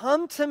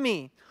 come to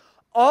me,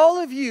 all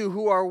of you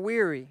who are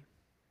weary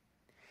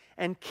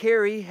and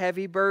carry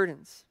heavy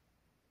burdens.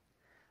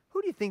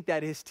 Who do you think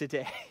that is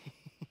today?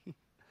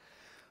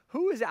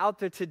 Who is out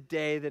there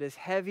today that is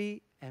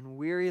heavy and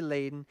weary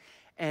laden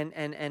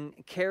and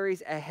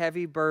carries a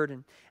heavy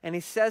burden? And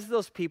he says to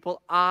those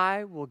people,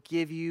 I will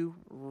give you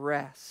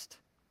rest.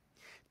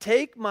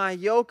 Take my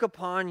yoke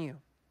upon you.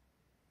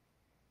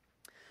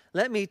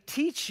 Let me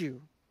teach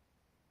you,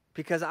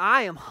 because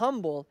I am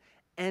humble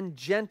and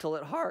gentle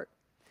at heart.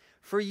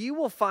 For you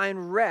will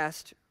find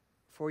rest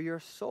for your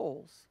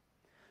souls.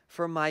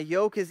 For my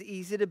yoke is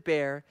easy to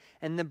bear,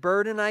 and the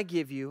burden I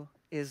give you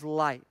is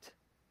light.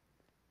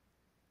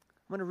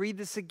 I'm going to read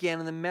this again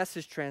in the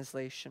Message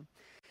translation.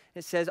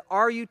 It says,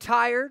 are you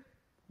tired,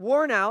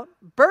 worn out,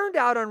 burned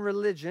out on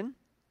religion?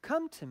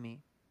 Come to me.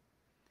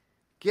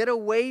 Get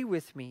away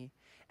with me,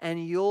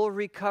 and you'll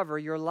recover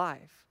your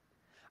life.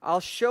 I'll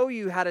show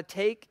you how to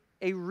take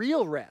a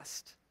real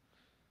rest.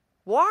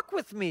 Walk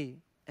with me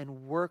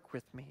and work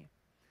with me.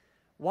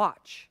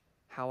 Watch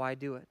how I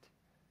do it.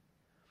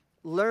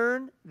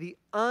 Learn the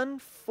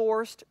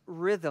unforced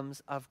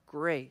rhythms of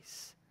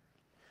grace.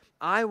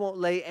 I won't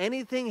lay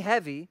anything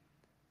heavy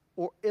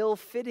or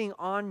ill-fitting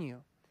on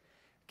you.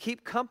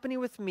 Keep company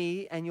with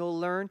me, and you'll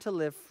learn to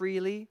live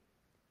freely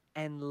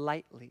and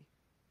lightly.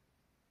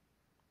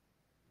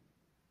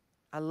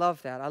 I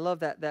love that. I love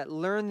that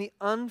learn the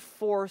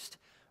unforced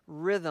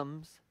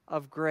rhythms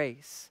of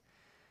grace.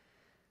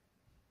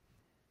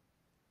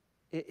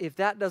 If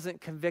that doesn't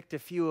convict a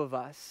few of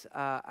us,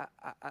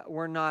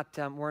 we're not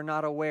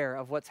aware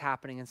of what's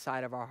happening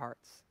inside of our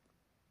hearts.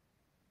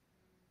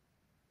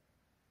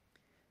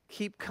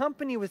 Keep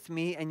company with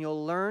me, and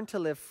you'll learn to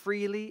live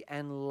freely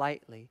and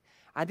lightly.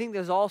 I think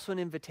there's also an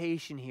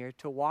invitation here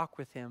to walk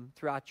with him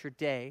throughout your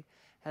day,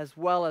 as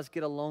well as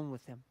get alone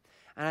with him.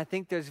 And I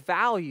think there's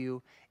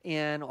value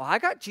in, well, I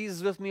got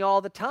Jesus with me all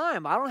the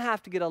time. I don't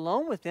have to get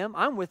alone with him.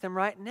 I'm with him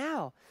right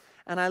now.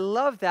 And I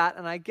love that,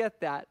 and I get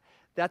that.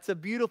 That's a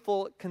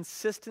beautiful,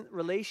 consistent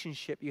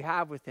relationship you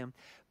have with him.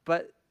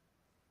 But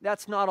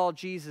that's not all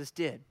Jesus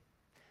did.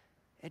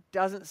 It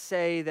doesn't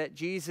say that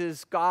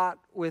Jesus got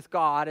with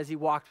God as he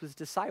walked with his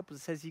disciples.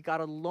 It says he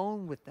got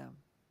alone with them.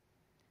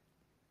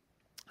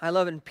 I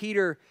love it. And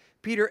Peter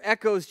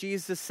echoes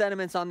Jesus'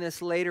 sentiments on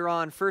this later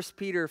on. 1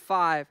 Peter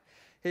 5,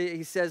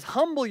 he says,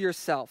 humble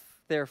yourself,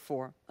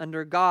 therefore,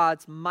 under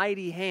God's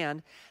mighty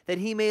hand, that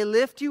he may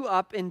lift you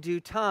up in due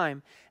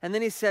time. And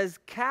then he says,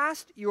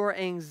 cast your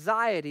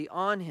anxiety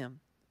on him,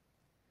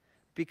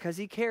 because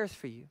he cares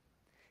for you.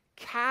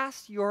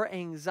 Cast your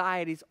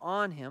anxieties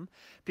on him,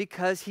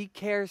 because he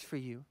cares for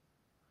you.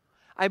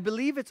 I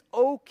believe it's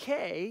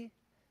okay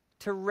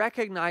to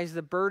recognize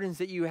the burdens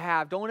that you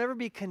have. Don't ever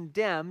be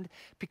condemned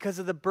because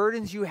of the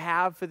burdens you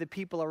have for the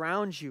people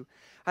around you.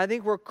 I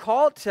think we're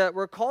called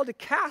to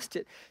cast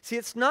it. See,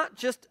 it's not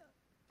just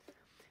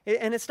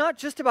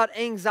about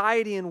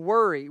anxiety and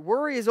worry.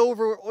 Worry is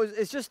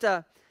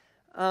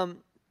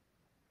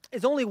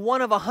it's only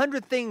one of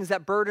 100 things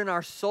that burden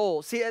our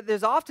souls. See,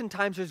 there's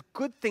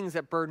good things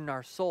that burden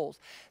our souls.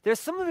 There's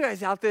some of you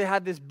guys out there that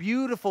have this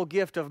beautiful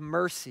gift of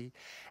mercy,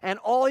 and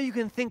all you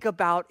can think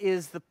about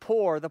is the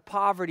poor, the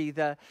poverty,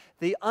 those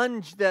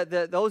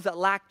that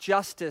lack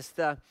justice,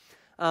 the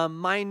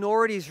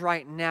minorities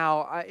right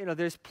now.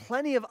 There's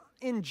plenty of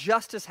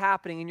injustice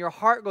happening, and your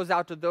heart goes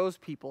out to those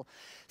people.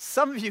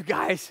 Some of you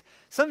guys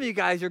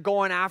are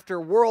going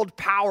after world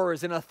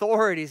powers and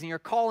authorities, and you're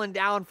calling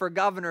down for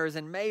governors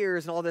and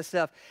mayors and all this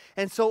stuff.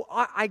 And so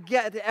I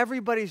get that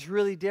everybody's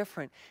really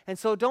different. And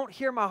so don't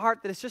hear my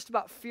heart that it's just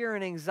about fear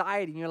and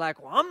anxiety. And you're like,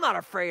 well, I'm not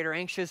afraid or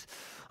anxious.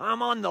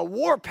 I'm on the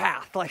war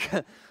path. Like,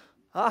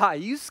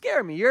 you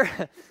scare me.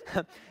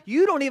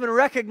 You don't even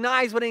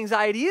recognize what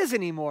anxiety is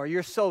anymore.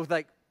 You're so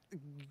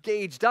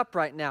gauged up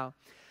right now.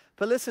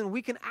 But listen,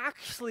 we can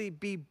actually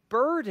be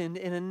burdened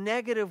in a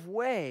negative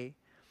way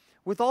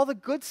with all the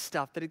good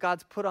stuff that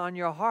God's put on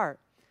your heart.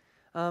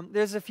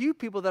 There's a few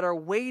people that are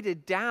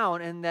weighted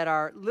down and that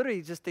are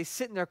literally they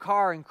sit in their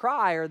car and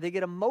cry, or they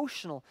get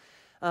emotional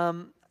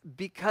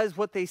because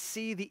what they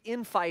see, the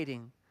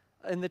infighting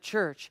in the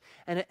church,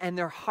 and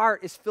their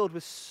heart is filled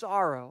with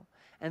sorrow.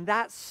 And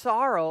that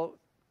sorrow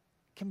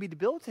can be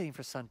debilitating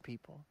for some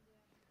people.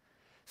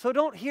 So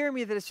don't hear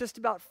me that it's just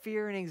about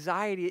fear and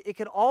anxiety. It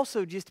can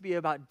also just be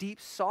about deep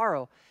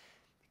sorrow,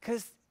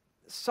 because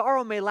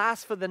sorrow may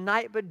last for the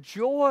night, but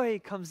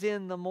joy comes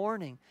in the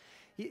morning.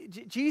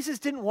 Jesus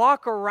didn't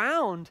walk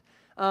around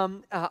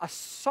a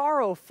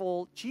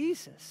sorrowful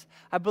Jesus.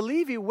 I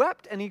believe he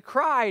wept and he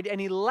cried and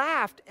he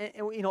laughed,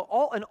 and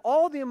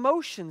all the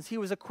emotions, he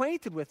was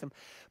acquainted with them,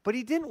 but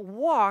he didn't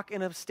walk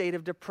in a state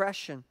of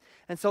depression.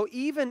 And so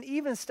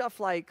even stuff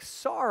like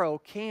sorrow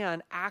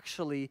can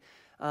actually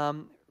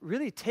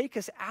really take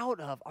us out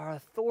of our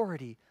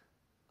authority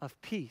of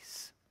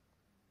peace.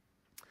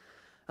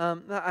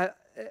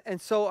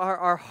 And so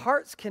our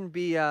hearts can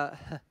be,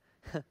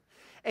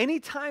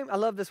 anytime, I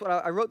love this,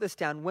 I wrote this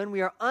down, when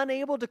we are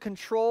unable to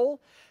control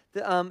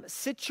the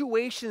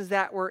situations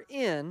that we're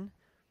in,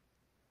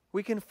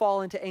 we can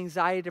fall into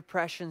anxiety,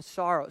 depression,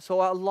 sorrow.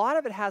 So a lot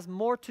of it has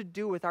more to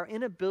do with our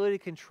inability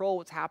to control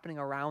what's happening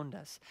around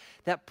us.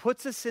 That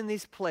puts us in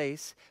these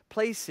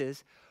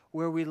places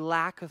where we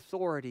lack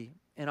authority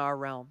in our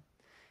realm.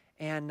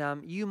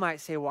 And you might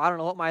say, well, I don't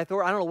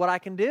know what I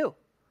can do.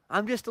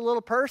 I'm just a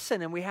little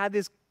person, and we have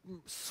this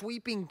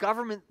sweeping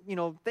government,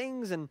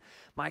 things, and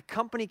my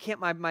company can't,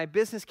 my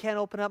business can't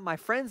open up, my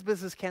friend's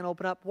business can't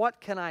open up.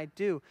 What can I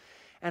do?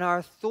 And our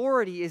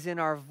authority is in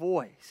our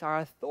voice. Our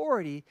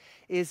authority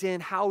is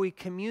in how we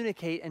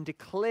communicate and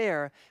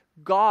declare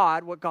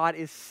what God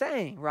is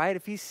saying, right?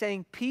 If he's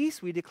saying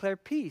peace, we declare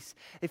peace.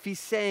 If he's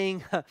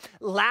saying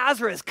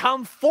Lazarus,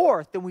 come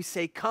forth, then we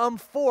say, come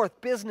forth,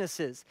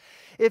 businesses.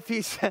 If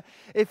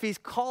he's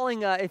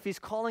calling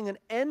an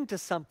end to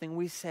something,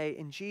 we say,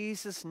 in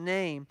Jesus'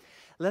 name,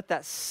 let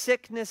that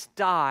sickness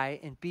die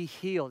and be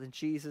healed in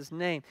Jesus'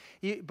 name.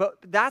 But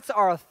that's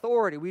our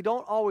authority. We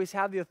don't always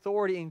have the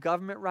authority in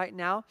government right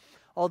now,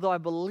 although I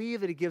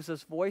believe that it gives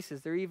us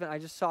voices. I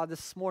just saw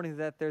this morning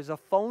that there's a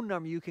phone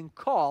number you can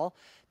call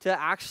to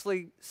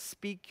actually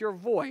speak your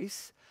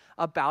voice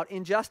about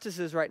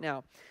injustices right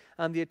now.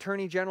 The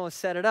Attorney General has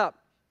set it up.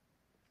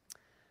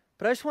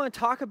 But I just want to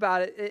talk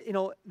about it,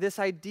 this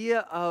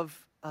idea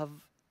of of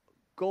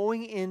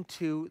going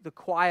into the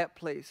quiet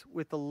place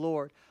with the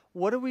Lord.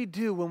 What do we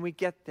do when we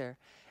get there?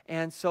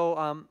 And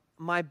so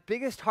my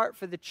biggest heart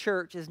for the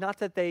church is not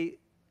that they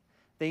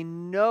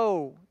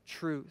know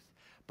truth,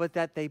 but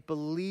that they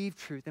believe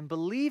truth. And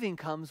believing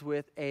comes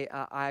with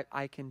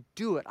I can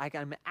do it.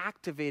 I'm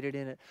activated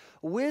in it.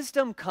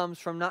 Wisdom comes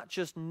from not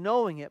just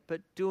knowing it,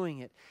 but doing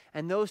it.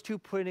 And those two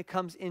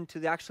comes into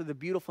the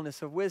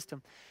beautifulness of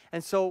wisdom.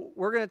 And so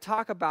we're going to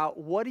talk about,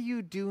 what do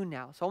you do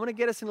now? So I want to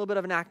get us in a little bit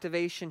of an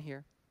activation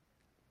here.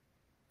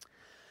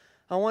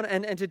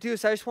 And to do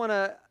this, I want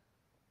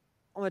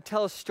to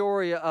tell a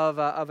story of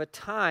a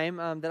time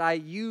that I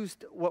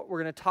used what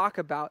we're going to talk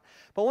about.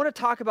 But I want to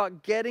talk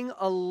about getting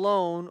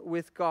alone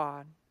with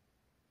God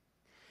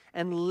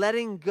and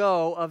letting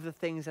go of the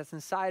things that's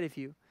inside of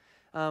you.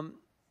 So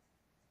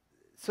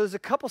there's a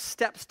couple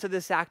steps to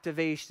this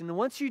activation. And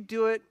once you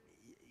do it,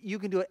 you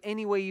can do it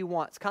any way you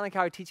want. It's kind of like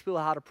how I teach people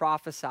how to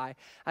prophesy.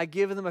 I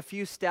give them a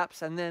few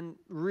steps and then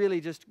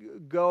really just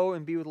go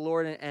and be with the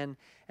Lord and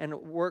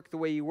work the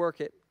way you work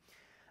it.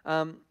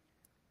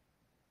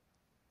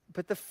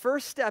 But the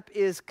first step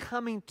is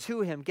coming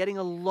to Him, getting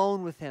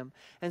alone with Him.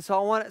 And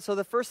so so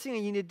the first thing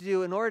you need to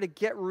do in order to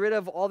get rid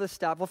of all this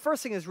stuff, well,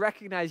 first thing is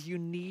recognize you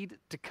need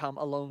to come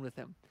alone with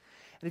Him.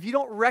 And if you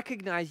don't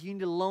recognize you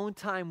need alone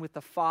time with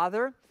the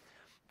Father,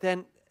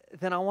 then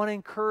I want to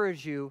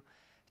encourage you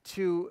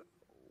to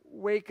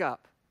wake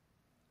up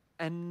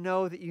and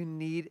know that you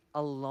need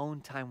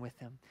alone time with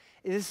Him.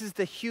 This is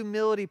the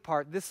humility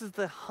part. This is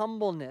the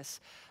humbleness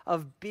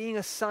of being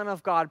a son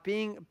of God,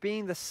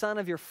 being the son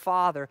of your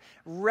Father,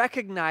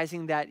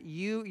 recognizing that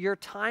your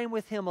time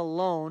with Him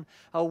alone,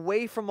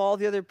 away from all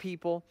the other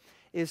people,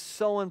 is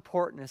so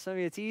important. And some of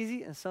you it's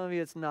easy, and some of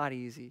you it's not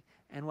easy.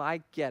 And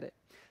I get it.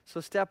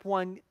 So step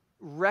one,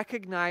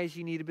 recognize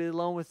you need to be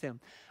alone with Him.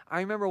 I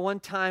remember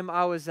one time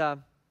I was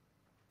up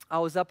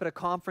at a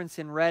conference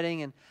in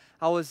Reading, and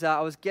it was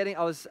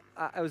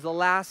the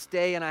last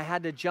day, and I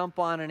had to jump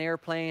on an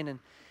airplane,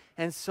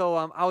 and so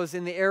I was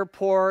in the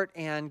airport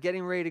and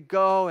getting ready to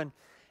go,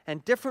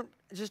 and different,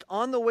 just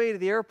on the way to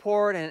the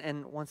airport,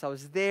 and once I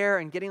was there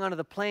and getting onto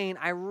the plane,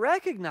 I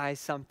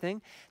recognized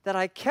something that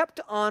I kept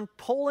on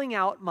pulling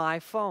out my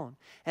phone.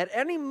 At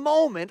any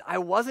moment I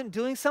wasn't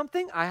doing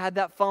something, I had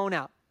that phone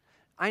out.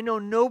 I know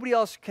nobody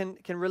else can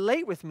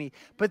relate with me,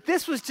 but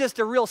this was just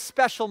a real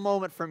special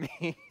moment for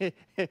me.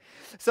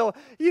 So,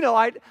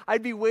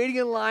 I'd be waiting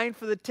in line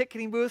for the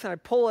ticketing booth, and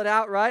I'd pull it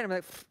out, right? I'm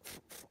like,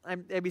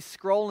 I'd be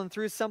scrolling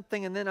through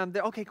something, and then I'm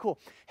there. Okay, cool.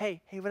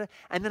 Hey, what?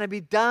 And then I'd be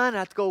done. I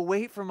have to go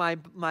wait for my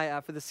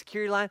for the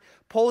security line.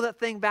 Pull that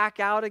thing back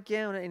out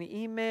again. Any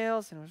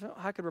emails? And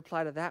I could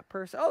reply to that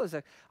person.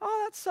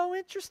 That's so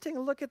interesting.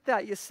 Look at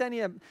that.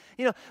 Yesenia,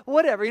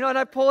 whatever. And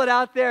I pull it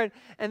out there,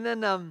 and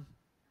then.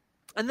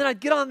 And then I'd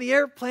get on the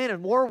airplane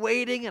and more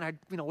waiting, and I'd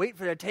wait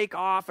for it to take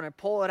off, and I'd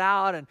pull it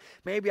out, and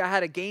maybe I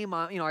had a game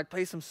on, I'd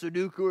play some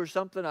Sudoku or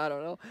something, I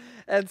don't know.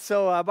 And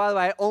so, by the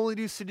way, I only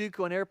do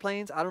Sudoku on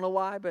airplanes. I don't know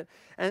why, but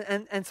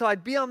and so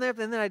I'd be on there,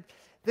 and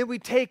then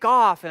we'd take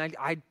off, and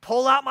I'd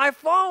pull out my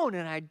phone,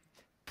 and I'd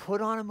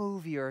put on a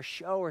movie or a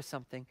show or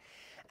something.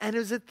 And it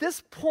was at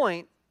this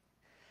point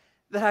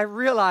that I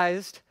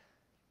realized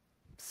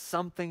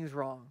something's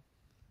wrong.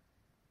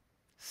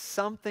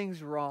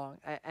 Something's wrong.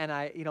 And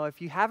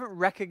if you haven't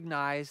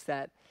recognized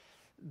that,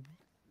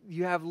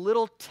 you have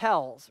little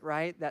tells,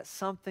 right, that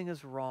something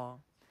is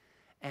wrong.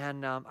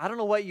 And I don't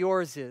know what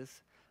yours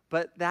is,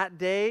 but that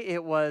day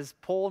it was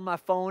pulling my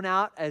phone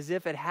out as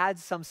if it had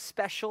some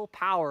special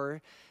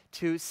power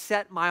to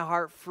set my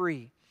heart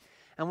free.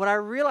 And what I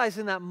realized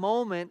in that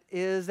moment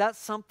is that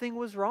something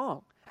was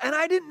wrong. And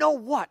I didn't know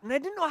what, and I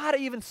didn't know how to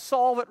even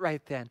solve it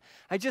right then.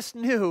 I just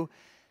knew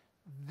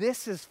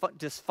this is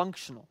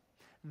dysfunctional.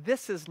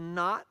 This is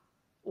not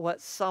what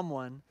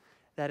someone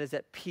that is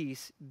at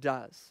peace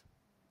does.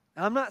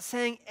 Now, I'm not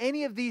saying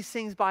any of these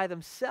things by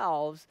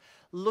themselves,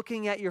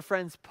 looking at your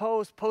friend's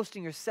post,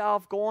 posting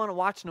yourself, going and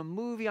watching a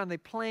movie on the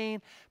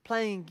plane,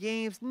 playing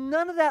games,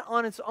 none of that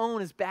on its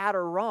own is bad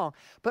or wrong.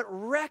 But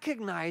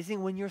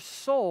recognizing when your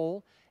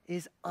soul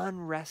is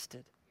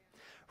unrested.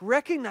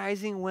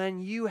 Recognizing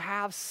when you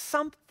have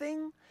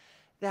something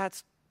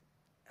that's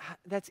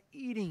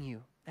eating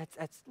you.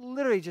 That's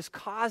literally just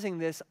causing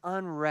this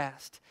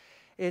unrest.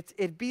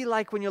 It'd be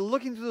like when you're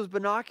looking through those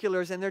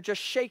binoculars and they're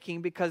just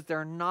shaking because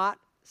they're not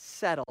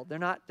settled. They're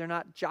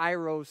not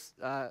gyro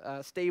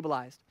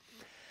stabilized.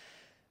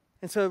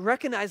 And so I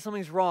recognized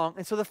something's wrong.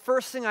 And so the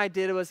first thing I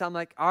did was I'm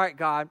like, all right,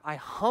 God, I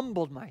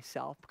humbled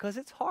myself because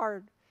it's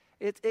hard.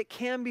 It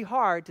can be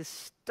hard to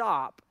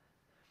stop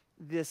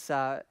this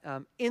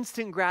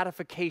instant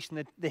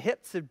gratification, the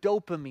hits of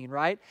dopamine,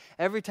 right?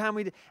 Every time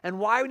and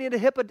why we need a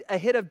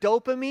hit of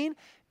dopamine?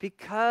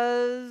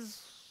 Because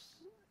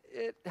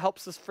it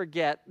helps us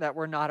forget that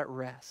we're not at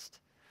rest.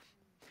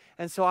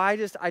 And so I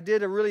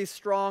did a really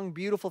strong,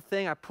 beautiful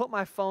thing. I put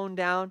my phone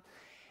down,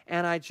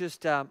 and I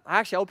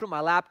actually opened up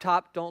my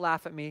laptop. Don't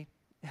laugh at me.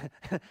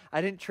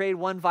 I didn't trade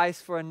one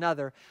vice for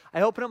another.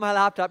 I opened up my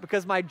laptop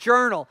because my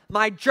journal,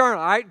 all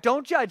right?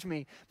 Don't judge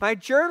me. My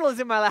journal is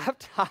in my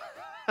laptop.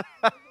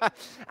 And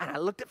I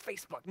looked at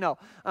Facebook. No.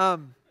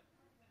 And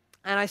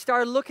I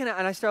started looking at,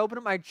 and I started opening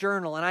up my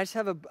journal, and I just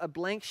have a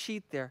blank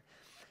sheet there.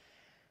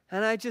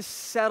 And I just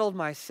settled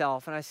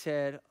myself, and I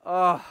said,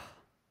 oh,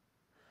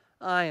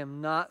 I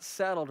am not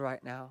settled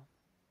right now.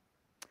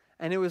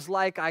 And it was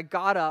like I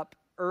got up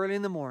early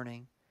in the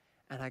morning,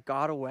 and I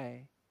got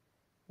away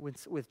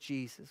with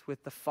Jesus,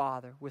 with the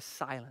Father, with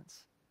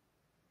silence.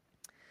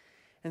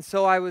 And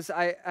so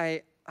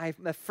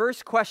the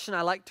first question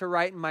I like to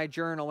write in my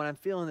journal when I'm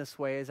feeling this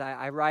way is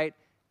I write,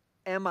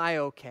 am I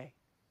okay?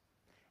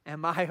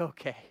 Am I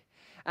okay?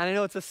 And I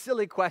know it's a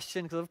silly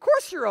question because of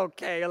course you're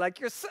okay. Like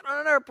you're sitting on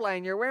an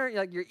airplane, you're wearing,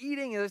 like you're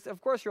eating,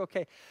 of course you're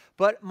okay.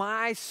 But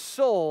my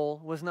soul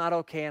was not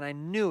okay, and I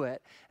knew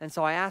it. And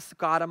so I asked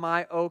God, am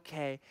I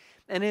okay?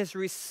 And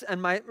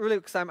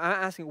because I'm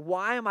asking,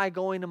 why am I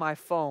going to my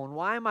phone?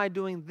 Why am I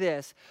doing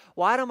this?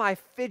 Why am I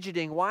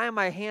fidgeting? Why am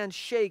my hands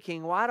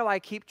shaking? Why do I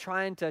keep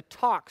trying to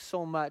talk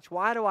so much?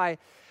 Why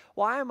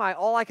am I,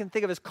 all I can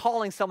think of is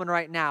calling someone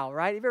right now,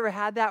 right? Have you ever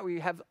had that where you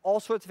have all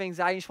sorts of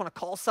anxiety, you just want to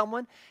call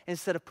someone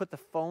instead of put the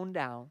phone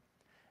down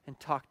and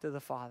talk to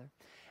the Father?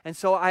 And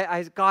so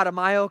God, am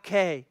I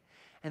okay?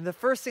 And the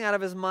first thing out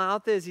of his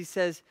mouth is he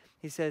says,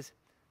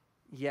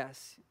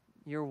 yes,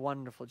 you're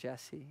wonderful,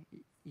 Jesse.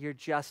 You're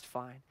just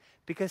fine.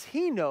 Because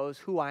he knows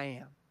who I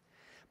am.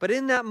 But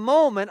in that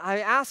moment, I'm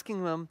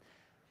asking him,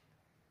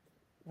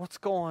 what's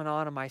going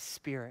on in my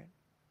spirit?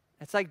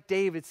 It's like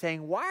David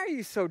saying, why are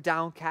you so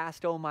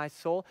downcast, O my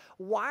soul?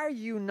 Why are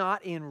you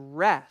not in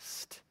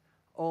rest,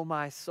 O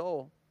my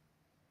soul?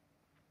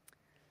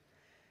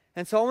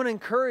 And so I want to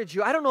encourage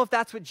you. I don't know if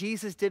that's what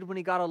Jesus did when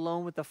he got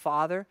alone with the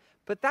Father,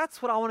 but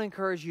that's what I want to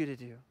encourage you to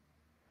do,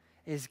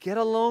 is get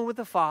alone with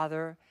the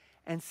Father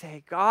and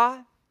say,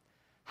 God,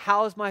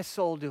 how's my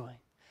soul doing?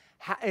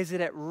 Is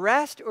it at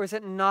rest or is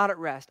it not at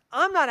rest?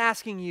 I'm not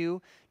asking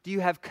you, do you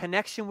have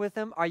connection with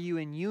him? Are you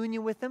in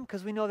union with him?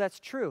 Because we know that's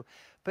true.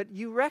 But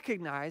you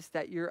recognize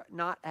that you're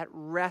not at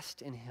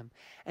rest in him.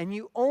 And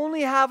you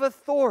only have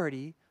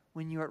authority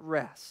when you're at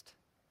rest.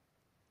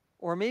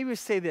 Or maybe we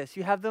say this,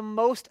 you have the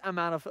most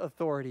amount of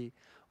authority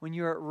when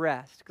you're at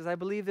rest. Because I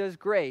believe there's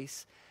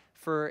grace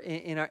for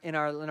in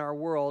our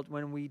world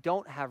when we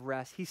don't have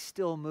rest. He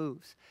still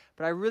moves.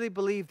 But I really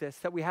believe this,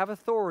 that we have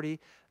authority,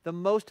 the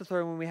most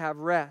authority when we have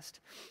rest.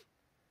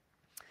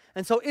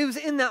 And so it was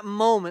in that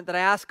moment that I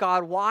asked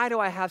God, why do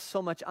I have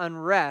so much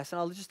unrest? And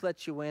I'll just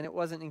let you in. It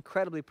wasn't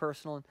incredibly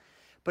personal.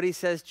 But he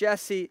says,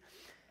 Jesse,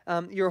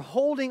 you're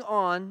holding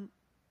on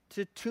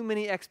to too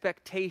many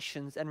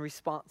expectations and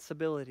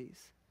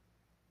responsibilities.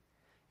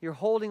 You're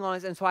holding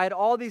on. And so I had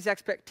all these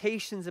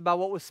expectations about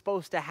what was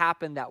supposed to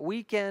happen that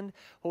weekend,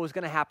 what was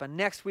going to happen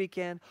next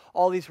weekend,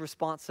 all these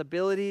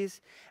responsibilities.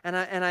 And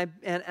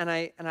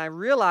I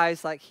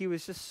realized like he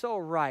was just so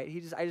right.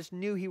 I just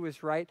knew he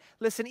was right.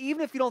 Listen,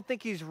 even if you don't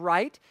think he's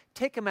right,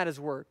 take him at his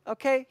word.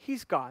 Okay?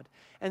 He's God.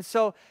 And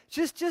so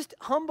just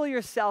humble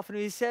yourself. And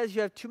if he says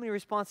you have too many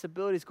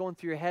responsibilities going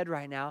through your head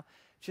right now,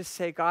 just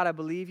say, God, I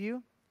believe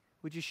you.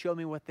 Would you show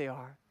me what they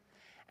are?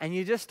 And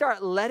you just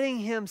start letting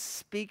him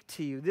speak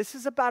to you. This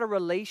is about a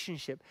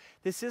relationship.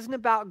 This isn't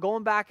about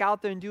going back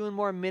out there and doing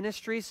more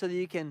ministry so that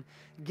you can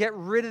get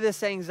rid of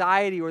this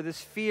anxiety or this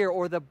fear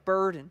or the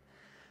burden.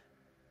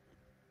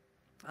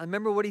 I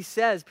remember what he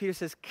says. Peter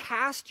says,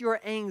 cast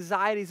your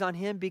anxieties on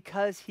him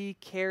because he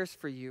cares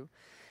for you.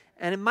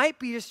 And it might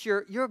be just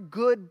your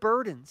good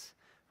burdens,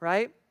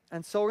 right?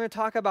 And so we're going to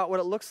talk about what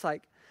it looks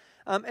like.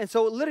 And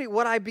so literally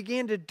what I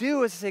began to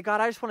do is to say,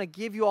 God, I just want to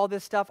give you all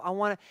this stuff.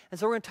 And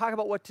so we're going to talk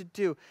about what to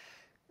do.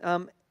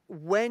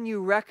 When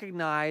you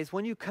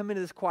come into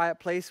this quiet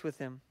place with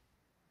him.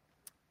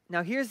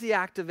 Now here's the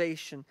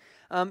activation.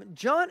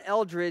 John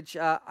Eldredge,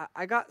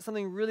 I got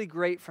something really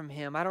great from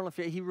him. I don't know if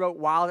he wrote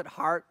Wild at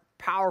Heart,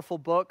 powerful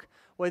book.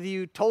 Whether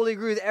you totally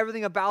agree with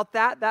everything about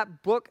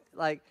that book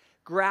like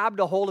grabbed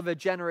a hold of a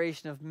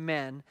generation of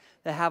men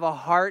that have a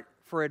heart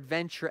for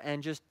adventure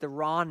and just the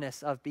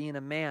rawness of being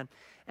a man.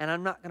 And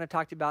I'm not going to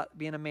talk to you about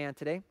being a man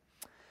today.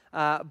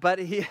 But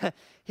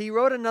he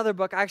wrote another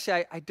book.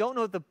 Actually, I don't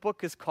know what the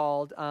book is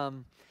called.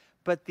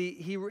 But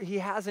he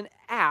has an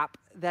app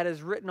that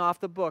is written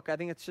off the book. I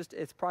think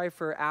it's probably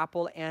for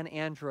Apple and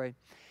Android.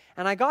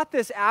 And I got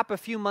this app a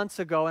few months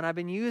ago, and I've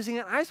been using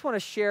it. I just want to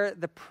share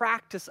the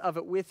practice of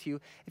it with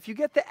you. If you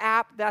get the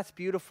app, that's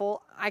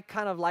beautiful. I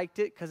kind of liked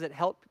it because it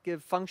helped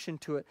give function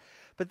to it.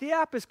 But the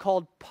app is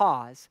called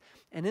Pause.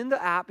 And in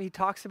the app, he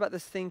talks about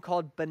this thing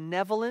called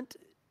benevolent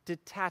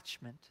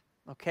detachment,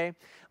 okay?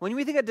 When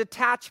we think of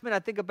detachment, I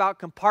think about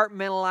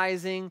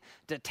compartmentalizing,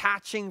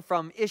 detaching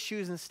from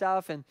issues and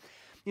stuff. And,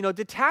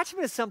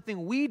 detachment is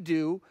something we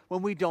do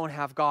when we don't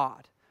have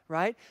God,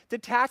 right?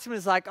 Detachment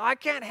is like, I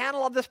can't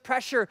handle all this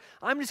pressure.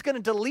 I'm just going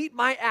to delete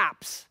my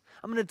apps.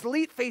 I'm going to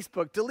delete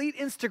Facebook, delete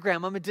Instagram.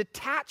 I'm going to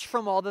detach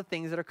from all the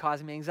things that are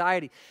causing me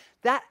anxiety.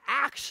 That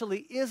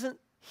actually isn't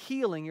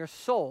healing your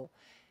soul.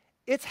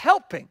 It's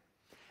helping.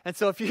 And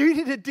so if you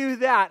need to do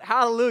that,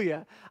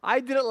 hallelujah.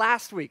 I did it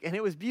last week, and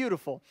it was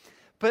beautiful.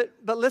 But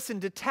listen,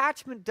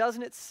 detachment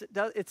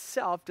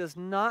itself does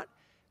not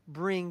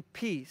bring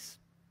peace.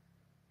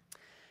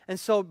 And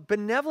so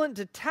benevolent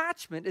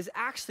detachment is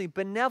actually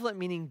benevolent,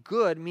 meaning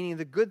good, meaning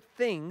the good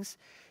things.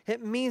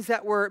 It means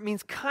it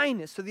means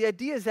kindness. So the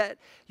idea is that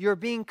you're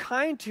being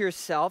kind to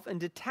yourself and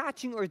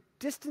detaching or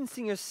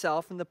distancing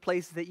yourself from the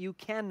places that you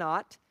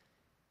cannot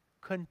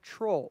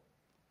control.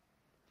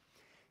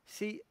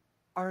 See,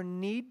 our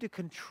need to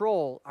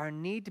control, our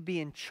need to be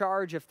in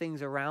charge of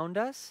things around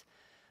us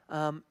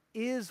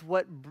is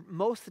what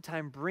most of the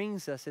time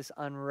brings us this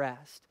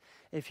unrest.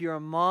 If you're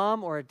a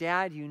mom or a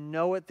dad, you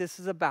know what this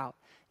is about.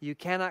 You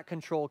cannot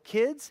control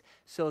kids,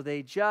 so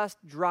they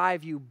just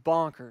drive you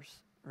bonkers,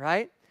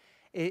 right?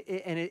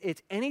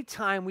 It's any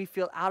time we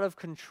feel out of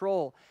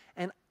control.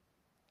 And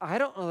I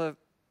don't know if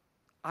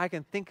I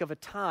can think of a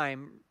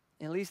time,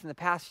 at least in the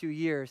past few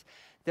years,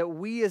 that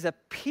we as a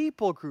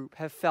people group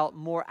have felt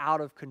more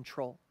out of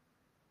control.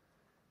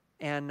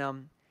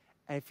 And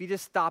if you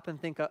just stop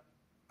and think a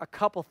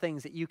couple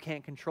things that you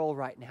can't control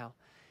right now.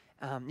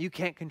 You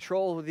can't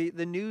control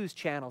the news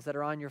channels that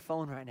are on your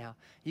phone right now.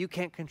 You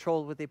can't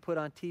control what they put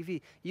on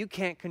TV. You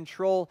can't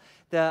control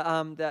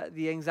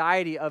the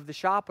anxiety of the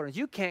shop owners.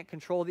 You can't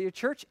control your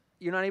church.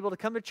 You're not able to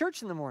come to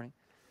church in the morning.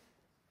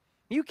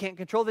 You can't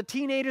control the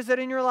teenagers that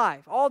are in your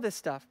life. All this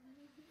stuff.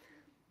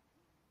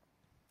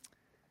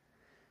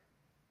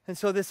 And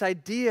so this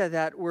idea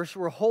that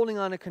we're holding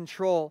on to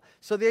control.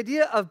 So the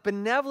idea of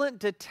benevolent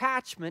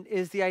detachment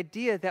is the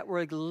idea that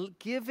we're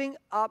giving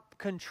up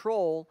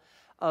control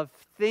of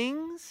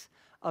things,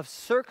 of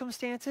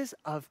circumstances,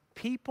 of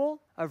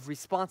people, of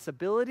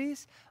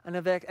responsibilities, and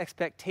of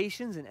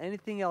expectations, and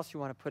anything else you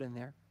want to put in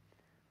there.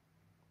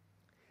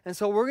 And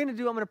so I'm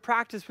going to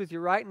practice with you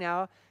right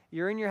now.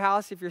 You're in your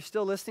house. If you're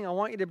still listening, I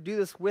want you to do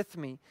this with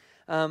me.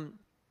 And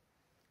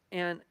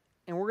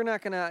we're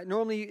not going to,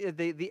 normally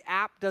the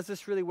app does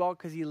this really well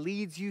because he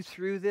leads you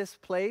through this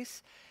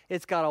place.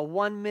 It's got a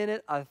 1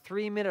 minute, a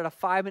 3 minute, a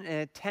 5 minute,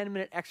 and a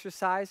 10-minute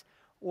exercise.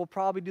 We'll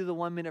probably do the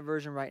 1 minute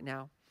version right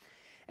now.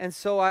 And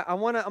so I'm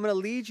going to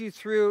lead you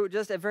through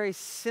just a very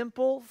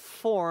simple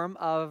form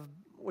of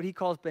what he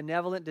calls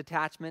benevolent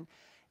detachment.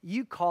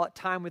 You call it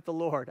time with the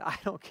Lord. I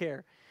don't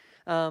care.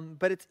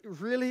 But it's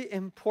really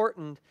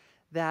important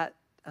that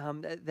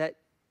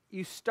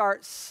you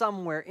start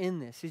somewhere in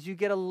this as you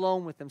get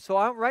alone with him.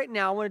 So right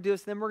now I want to do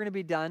this, and then we're going to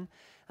be done.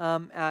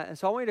 And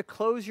so I want you to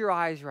close your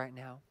eyes right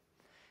now.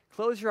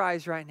 Close your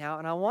eyes right now,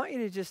 and I want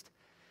you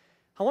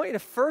to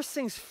first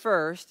things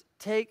first,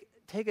 take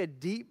a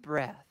deep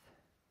breath.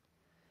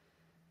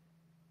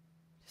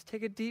 Just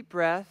take a deep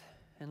breath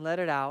and let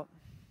it out.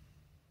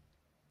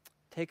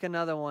 Take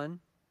another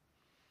one.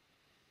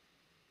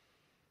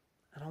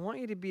 And I want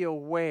you to be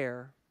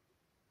aware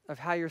of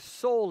how your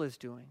soul is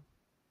doing.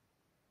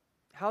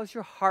 How's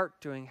your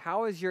heart doing?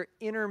 How is your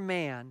inner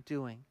man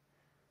doing?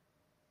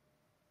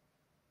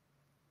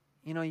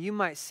 You know, you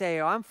might say,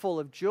 "Oh, I'm full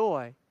of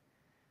joy."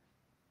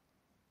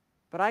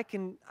 But I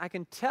can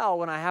tell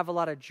when I have a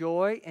lot of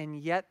joy, and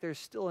yet there's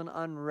still an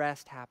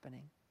unrest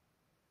happening.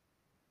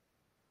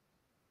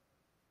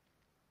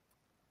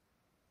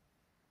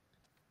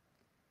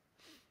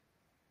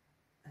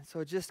 And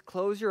so just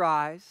close your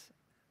eyes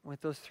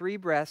with those 3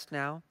 breaths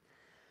now.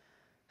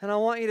 And I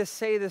want you to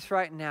say this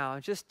right now.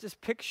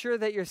 Just picture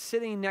that you're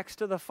sitting next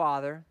to the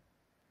Father.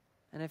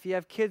 And if you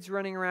have kids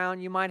running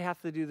around, you might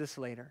have to do this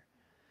later.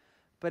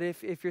 But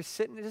if you're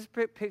sitting, just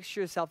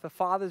picture yourself, the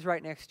Father's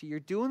right next to you.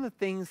 You're doing the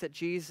things that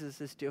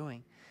Jesus is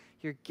doing.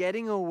 You're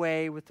getting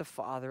away with the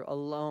Father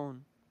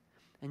alone.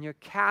 And you're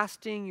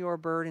casting your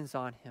burdens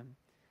on Him.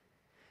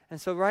 And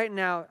so right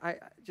now, I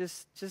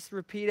just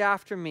repeat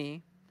after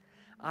me.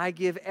 I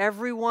give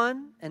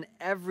everyone and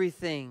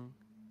everything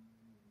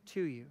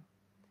to you.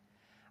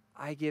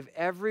 I give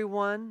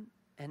everyone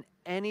and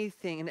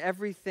anything and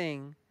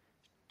everything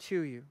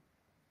to you.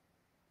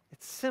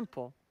 It's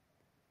simple.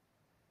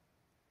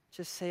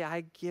 Just say,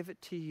 I give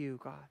it to you,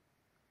 God.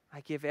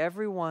 I give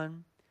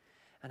everyone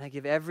and I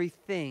give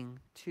everything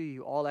to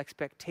you. All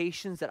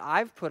expectations that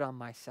I've put on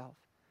myself.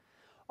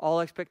 All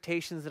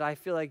expectations that I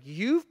feel like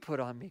you've put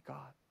on me,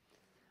 God.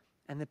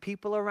 And the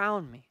people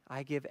around me.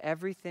 I give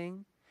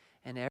everything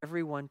and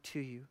everyone to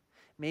you.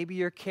 Maybe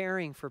you're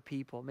caring for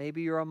people.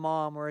 Maybe you're a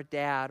mom or a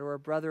dad or a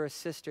brother or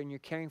sister and you're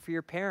caring for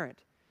your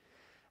parent.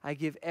 I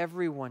give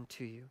everyone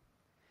to you.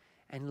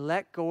 And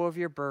let go of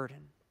your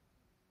burden.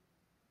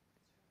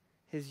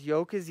 His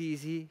yoke is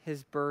easy.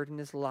 His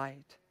burden is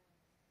light.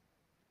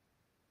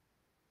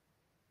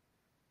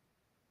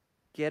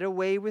 Get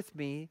away with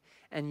me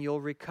and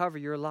you'll recover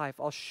your life.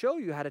 I'll show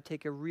you how to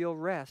take a real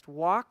rest.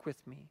 Walk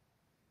with me.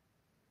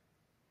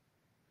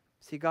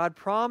 See, God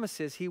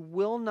promises He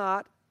will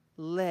not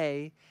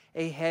lay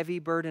a heavy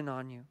burden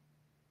on you.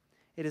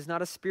 It is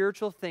not a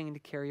spiritual thing to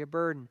carry a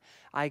burden.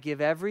 I give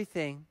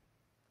everything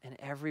and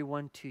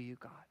everyone to you,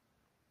 God.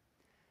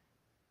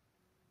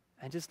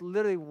 And just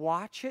literally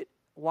watch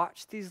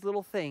these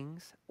little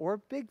things or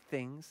big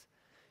things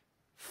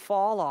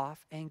fall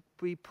off and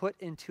be put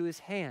into His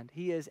hand.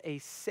 He is a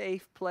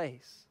safe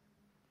place.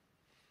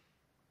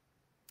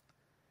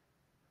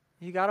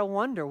 You got to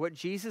wonder what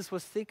Jesus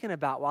was thinking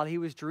about while He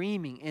was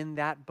dreaming in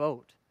that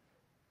boat.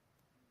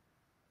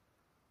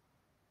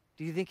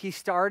 Do you think he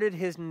started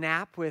his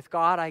nap with,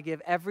 God, I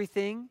give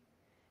everything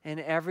and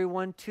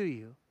everyone to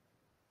you.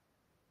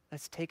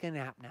 Let's take a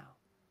nap now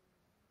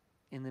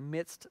in the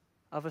midst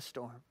of a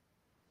storm.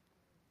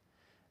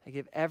 I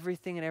give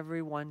everything and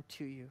everyone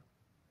to you.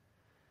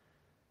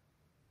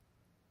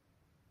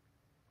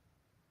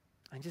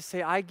 And just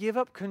say, I give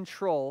up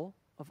control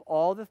of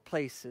all the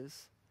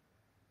places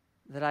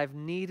that I've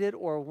needed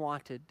or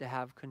wanted to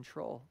have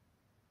control.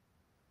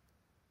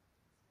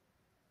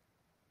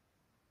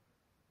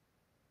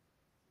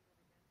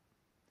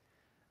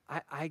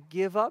 I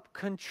give up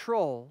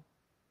control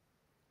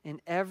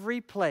in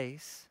every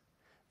place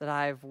that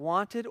I've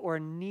wanted or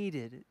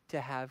needed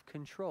to have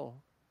control,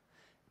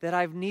 that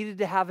I've needed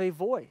to have a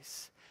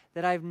voice,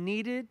 that I've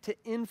needed to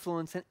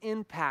influence and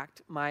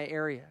impact my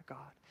area,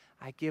 God.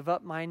 I give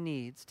up my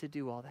needs to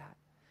do all that.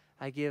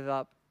 I give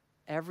up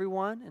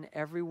everyone and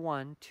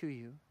everyone to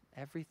you,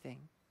 everything.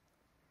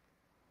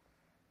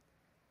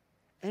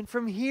 And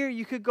from here,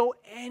 you could go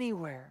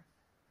anywhere.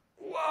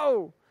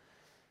 Whoa!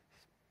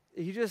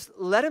 You just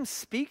let him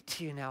speak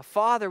to you now.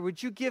 Father,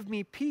 would you give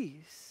me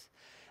peace?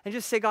 And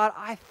just say, God,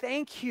 I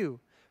thank you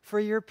for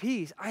your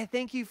peace. I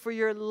thank you for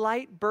your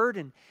light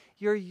burden,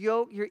 your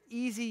yoke, your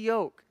easy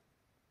yoke.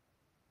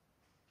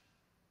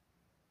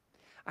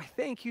 I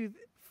thank you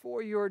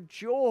for your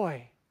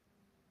joy.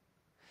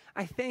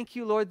 I thank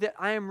you, Lord, that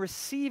I am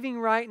receiving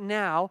right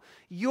now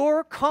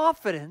your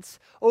confidence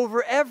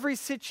over every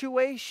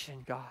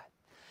situation, God.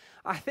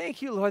 I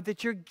thank you, Lord,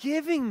 that you're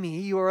giving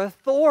me your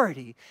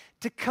authority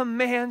to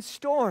command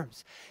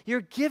storms.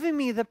 You're giving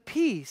me the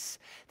peace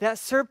that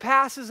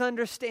surpasses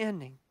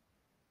understanding.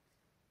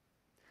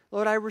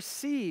 Lord, I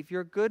receive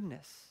your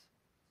goodness.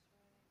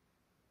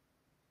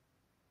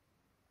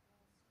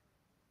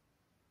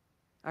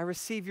 I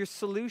receive your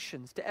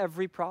solutions to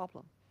every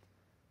problem.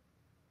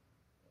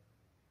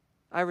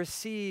 I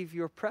receive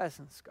your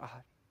presence,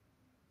 God.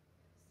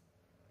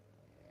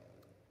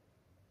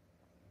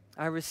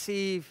 I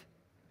receive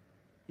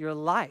your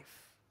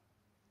life.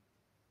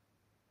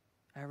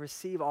 I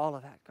receive all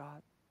of that,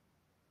 God.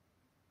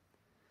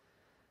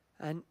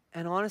 And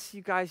honestly,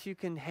 you guys, you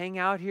can hang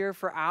out here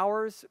for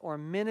hours or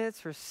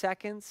minutes or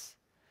seconds,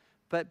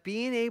 but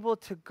being able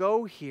to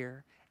go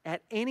here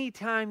at any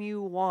time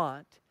you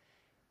want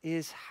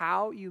is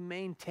how you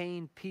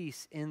maintain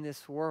peace in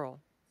this world.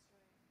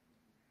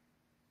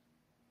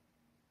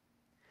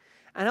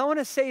 And I want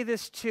to say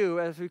this too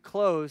as we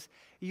close.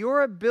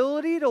 Your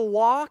ability to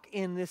walk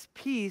in this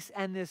peace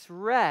and this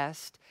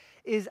rest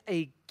is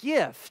a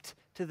gift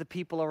to the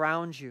people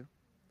around you.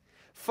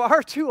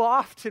 Far too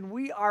often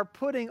we are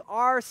putting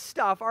our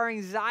stuff, our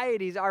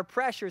anxieties, our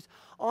pressures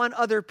on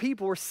other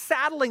people. We're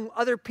saddling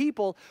other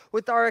people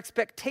with our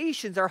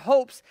expectations, our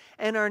hopes,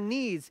 and our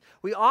needs.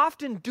 We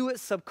often do it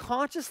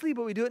subconsciously,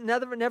 but we do it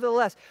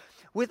nevertheless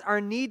with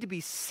our need to be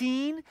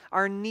seen,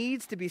 our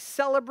needs to be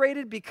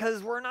celebrated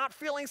because we're not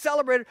feeling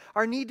celebrated,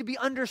 our need to be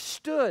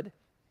understood.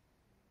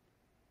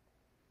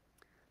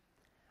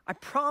 I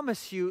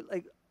promise you,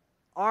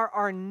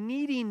 our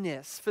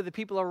neediness for the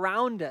people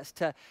around us,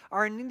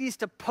 our neediness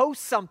to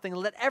post something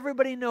and let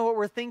everybody know what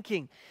we're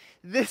thinking.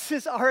 This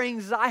is our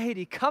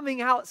anxiety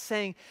coming out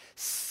saying,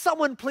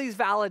 someone please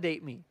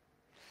validate me.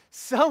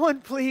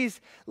 Someone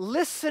please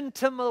listen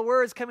to the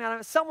words coming out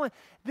of it.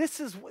 This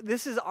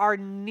is our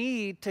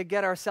need to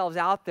get ourselves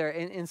out there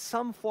in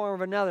some form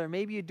or another.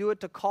 Maybe you do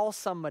it to call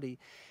somebody.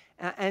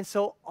 And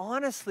so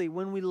honestly,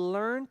 when we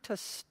learn to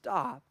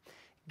stop,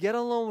 get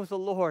alone with the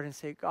Lord and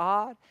say,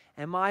 God,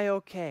 am I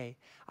okay?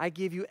 I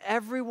give you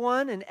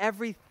everyone and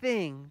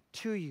everything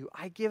to you.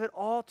 I give it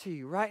all to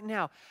you right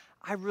now.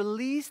 I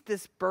release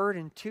this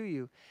burden to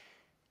you.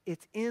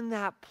 It's in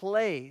that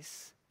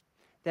place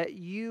that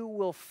you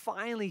will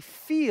finally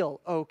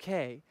feel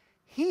okay.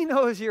 He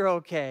knows you're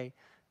okay.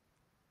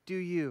 Do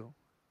you?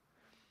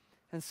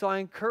 And so I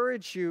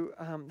encourage you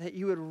that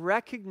you would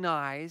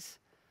recognize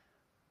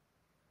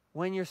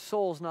when your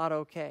soul's not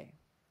okay.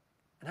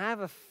 And I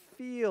have a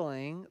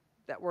feeling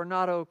that we're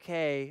not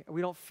okay, we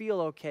don't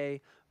feel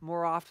okay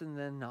more often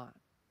than not.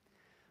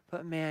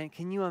 But man,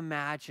 can you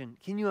imagine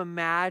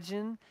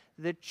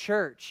the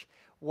church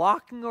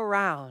walking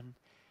around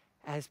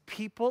as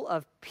people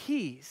of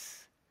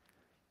peace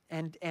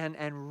and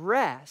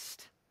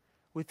rest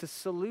with the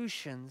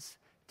solutions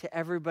to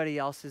everybody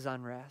else's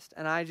unrest?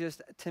 And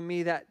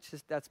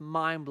that's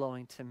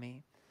mind-blowing to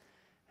me.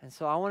 And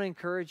so I want to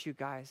encourage you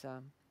guys,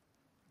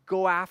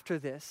 go after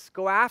this.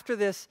 Go after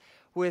this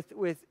with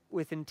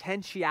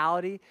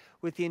intentionality,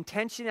 with the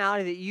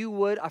intentionality that you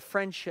would a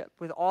friendship,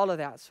 with all of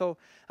that. So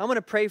I'm going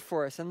to pray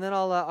for us, and then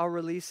I'll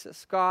release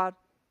this. God,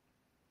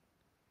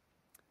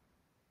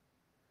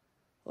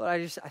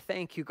 Lord, I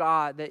thank you,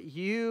 God, that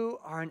you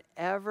are an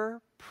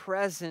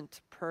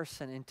ever-present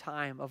person in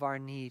time of our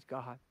need,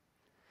 God.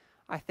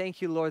 I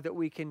thank you, Lord, that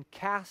we can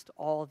cast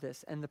all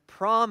this and the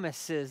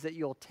promises that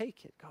you'll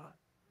take it, God.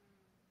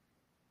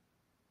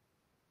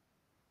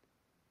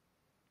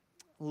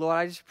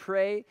 Lord,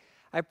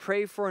 I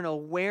pray for an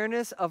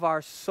awareness of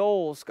our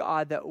souls,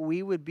 God, that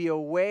we would be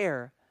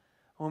aware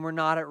when we're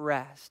not at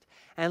rest.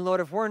 And Lord,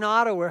 if we're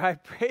not aware, I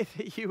pray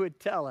that you would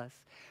tell us.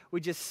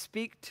 Would you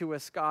speak to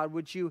us, God?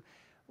 Would you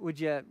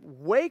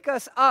wake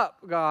us up,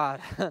 God,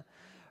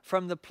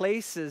 from the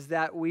places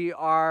that we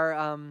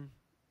are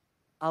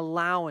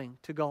allowing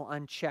to go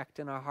unchecked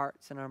in our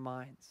hearts and our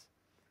minds?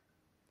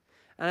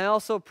 And I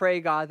also pray,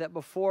 God, that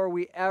before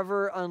we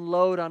ever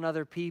unload on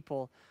other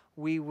people,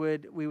 we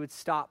would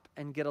stop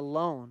and get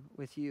alone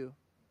with you.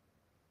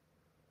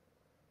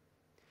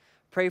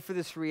 Pray for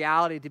this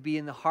reality to be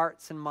in the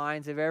hearts and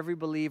minds of every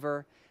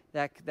believer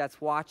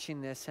that's watching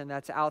this and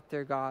that's out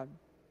there, God.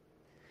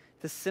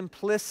 The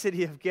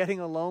simplicity of getting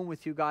alone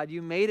with you, God.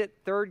 You made it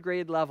third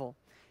grade level.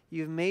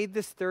 You've made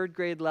this third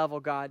grade level,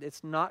 God.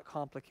 It's not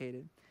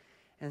complicated.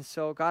 And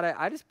so, God,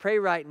 I just pray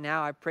right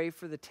now, I pray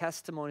for the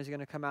testimonies that are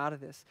going to come out of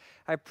this.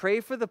 I pray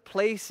for the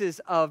places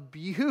of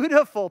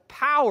beautiful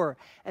power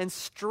and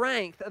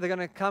strength that are going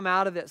to come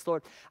out of this,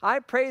 Lord. I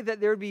pray that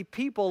there would be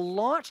people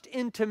launched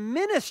into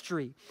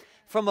ministry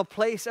from a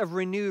place of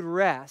renewed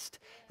rest.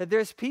 That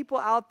there's people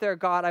out there,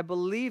 God, I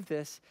believe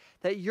this,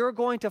 that you're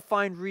going to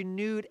find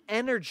renewed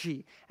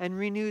energy and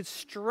renewed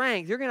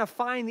strength. You're going to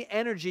find the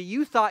energy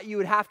you thought you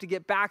would have to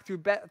get back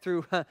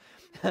through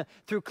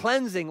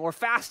cleansing or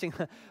fasting,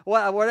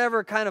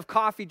 whatever kind of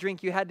coffee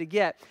drink you had to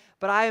get.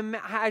 But I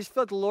just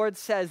feel like the Lord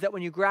says that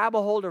when you grab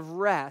a hold of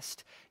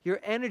rest, your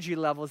energy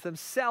levels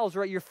themselves,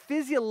 right, your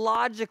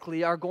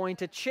physiologically are going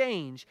to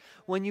change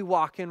when you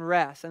walk in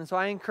rest. And so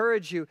I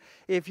encourage you,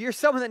 if you're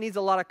someone that needs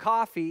a lot of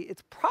coffee,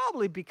 it's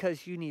probably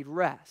because you need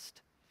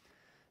rest,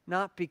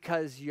 not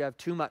because you have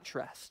too much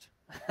rest.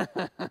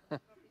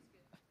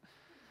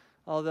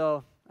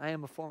 Although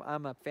I'm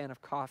a fan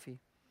of coffee.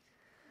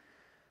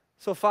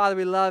 So Father,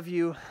 we love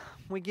you.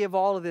 We give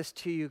all of this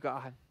to you,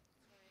 God.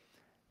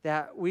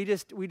 That we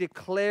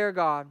declare,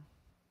 God,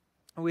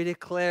 we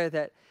declare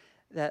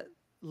that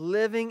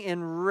living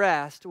in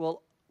rest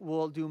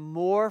will do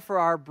more for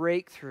our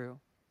breakthrough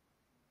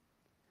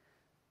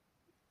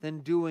than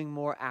doing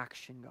more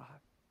action, God.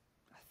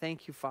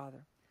 Thank you,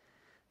 Father.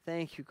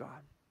 Thank you,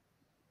 God.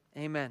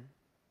 Amen.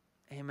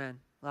 Amen.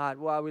 God,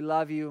 well, we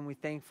love you and we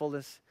thankful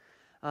this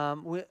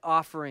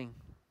offering.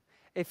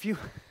 If you...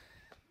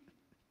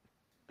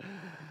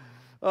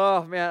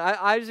 Oh, man,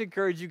 I just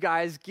encourage you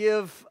guys,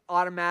 give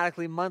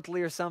automatically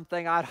monthly or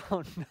something. I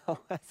don't know.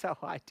 That's how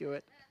I do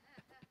it.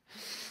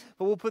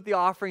 But we'll put the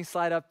offering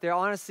slide up there.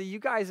 Honestly, you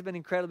guys have been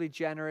incredibly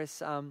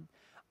generous.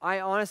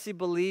 I honestly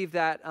believe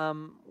that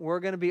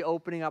we're going to be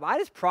opening up. I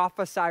just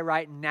prophesy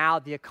right now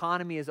the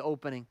economy is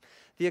opening.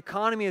 The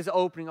economy is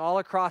opening all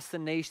across the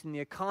nation. The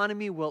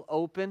economy will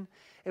open.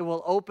 It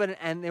will open,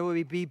 and there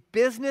will be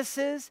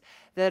businesses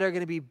that are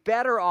going to be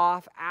better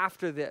off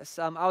after this.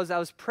 I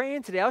was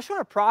praying today. I just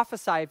want to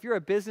prophesy, if you're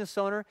a business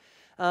owner,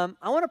 I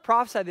want to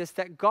prophesy this,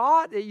 that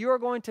you're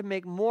going to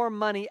make more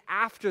money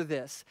after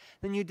this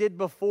than you did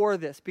before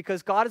this,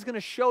 because God is going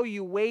to show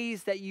you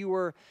ways that you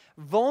were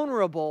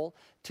vulnerable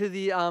to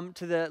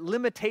the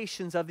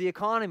limitations of the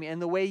economy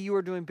and the way you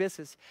are doing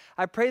business.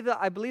 I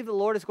believe the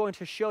Lord is going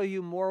to show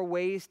you more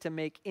ways to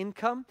make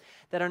income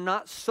that are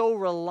not so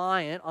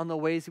reliant on the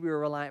ways that we were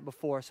reliant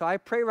before. So I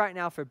pray right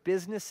now for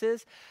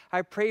businesses.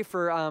 I pray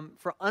for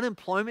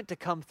unemployment to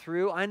come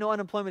through. I know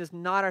unemployment is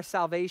not our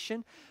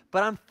salvation,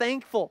 but I'm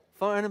thankful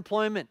for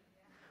unemployment.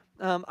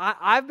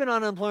 I've been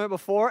on unemployment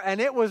before, and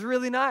it was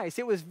really nice.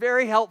 It was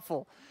very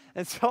helpful.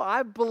 And so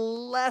I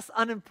bless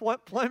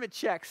unemployment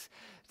checks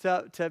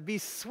to be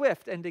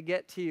swift and to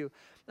get to you.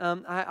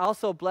 I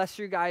also bless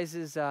your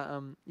guys'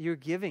 your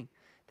giving,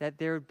 that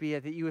there would be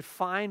that you would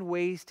find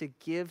ways to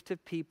give to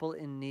people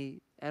in need.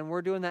 And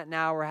we're doing that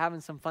now. We're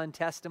having some fun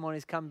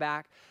testimonies come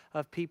back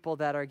of people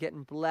that are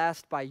getting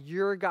blessed by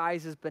your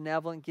guys'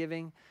 benevolent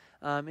giving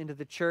into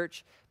the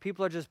church.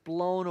 People are just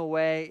blown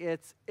away.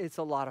 It's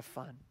a lot of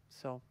fun.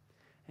 So,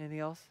 anything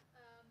else?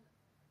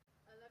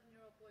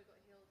 11-year-old boy got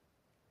healed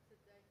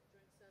today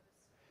during service.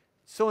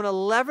 So an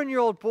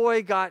 11-year-old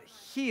boy got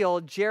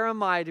healed.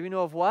 Jeremiah, do we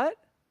know of what? I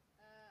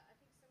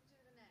think something to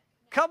the neck.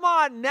 Come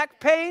on, neck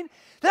pain?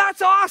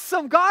 That's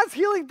awesome. God's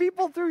healing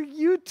people through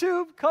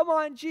YouTube. Come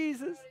on,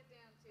 Jesus.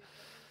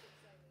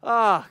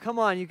 Come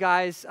on, you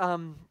guys.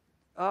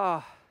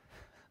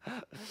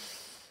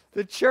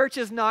 The church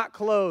is not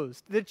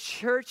closed. The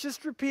church,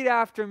 just repeat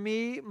after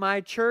me, my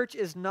church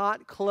is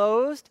not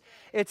closed.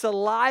 It's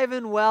alive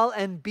and well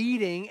and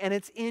beating, and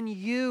it's in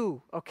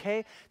you,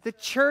 okay? The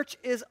church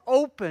is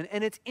open,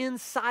 and it's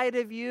inside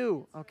of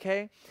you,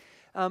 okay?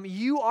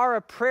 You are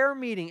a prayer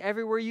meeting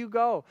everywhere you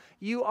go.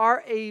 You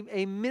are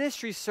a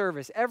ministry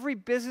service. Every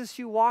business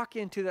you walk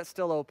into that's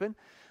still open,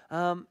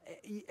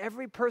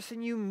 every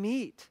person you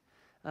meet.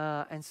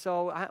 And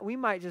so we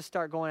might just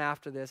start going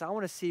after this. I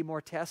want to see more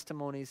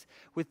testimonies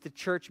with the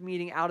church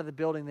meeting out of the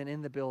building than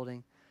in the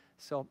building.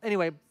 So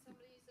anyway.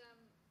 Somebody's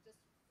just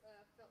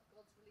felt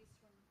God's release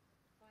from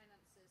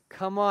finances.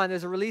 Come on,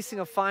 there's a releasing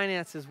of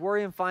finances.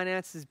 Worry and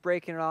finances,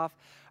 breaking it off.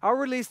 I'll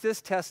release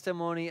this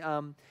testimony.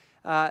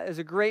 is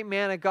a great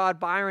man of God,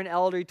 Byron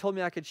Elder. He told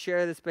me I could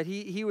share this, but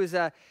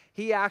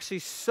he actually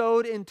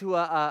sowed into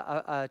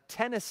a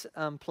tennis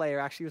player.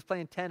 Actually, he was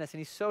playing tennis, and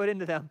he sowed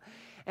into them.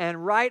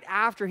 And right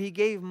after he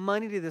gave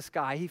money to this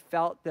guy, he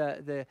felt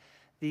the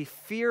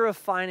fear of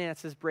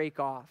finances break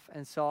off.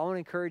 And so I want to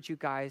encourage you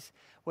guys,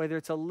 whether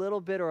it's a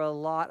little bit or a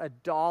lot,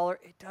 $1,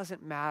 it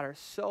doesn't matter.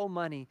 Sow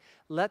money.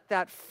 Let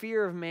that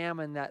fear of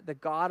mammon, that the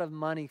god of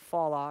money,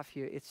 fall off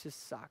you. It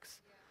just sucks.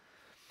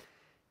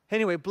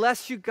 Anyway,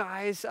 bless you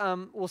guys.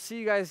 We'll see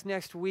you guys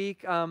next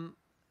week. I'm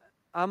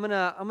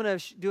gonna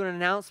do an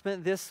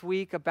announcement this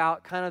week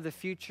about kind of the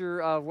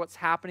future of what's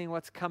happening,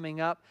 what's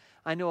coming up.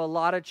 I know a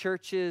lot of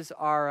churches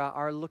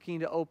are looking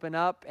to open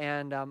up,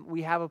 and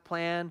we have a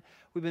plan.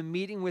 We've been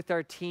meeting with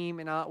our team,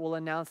 and we'll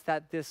announce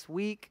that this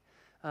week.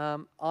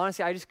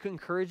 Honestly, I just could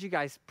encourage you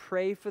guys,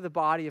 pray for the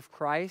body of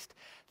Christ,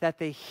 that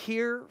they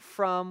hear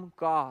from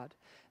God.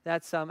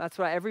 That's what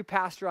every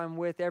pastor I'm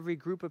with, every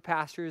group of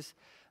pastors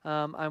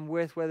I'm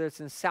with, whether it's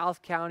in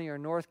South County or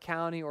North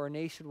County or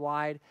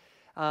nationwide,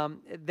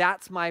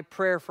 that's my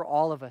prayer for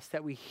all of us,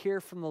 that we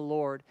hear from the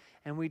Lord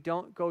and we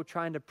don't go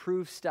trying to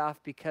prove stuff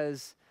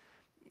because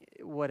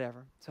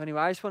whatever. So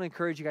anyway, I just want to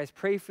encourage you guys,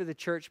 pray for the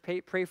church,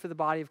 pray for the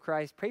body of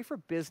Christ, pray for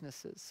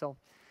businesses. So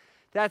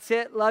that's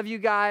it. Love you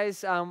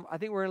guys. I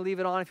think we're going to leave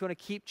it on. If you want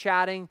to keep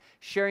chatting,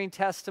 sharing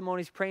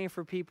testimonies, praying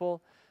for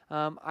people,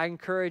 I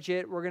encourage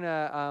it. We're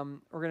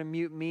gonna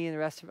mute me, and the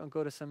rest of it will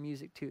go to some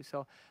music too.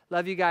 So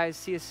love you guys.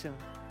 See you soon.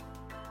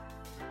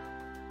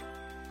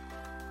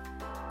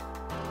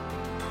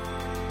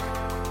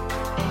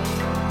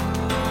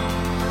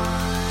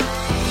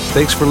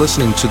 Thanks for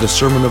listening to the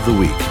Sermon of the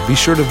Week. Be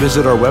sure to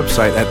visit our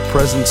website at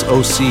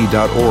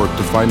presenceoc.org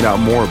to find out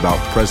more about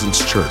Presence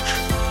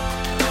Church.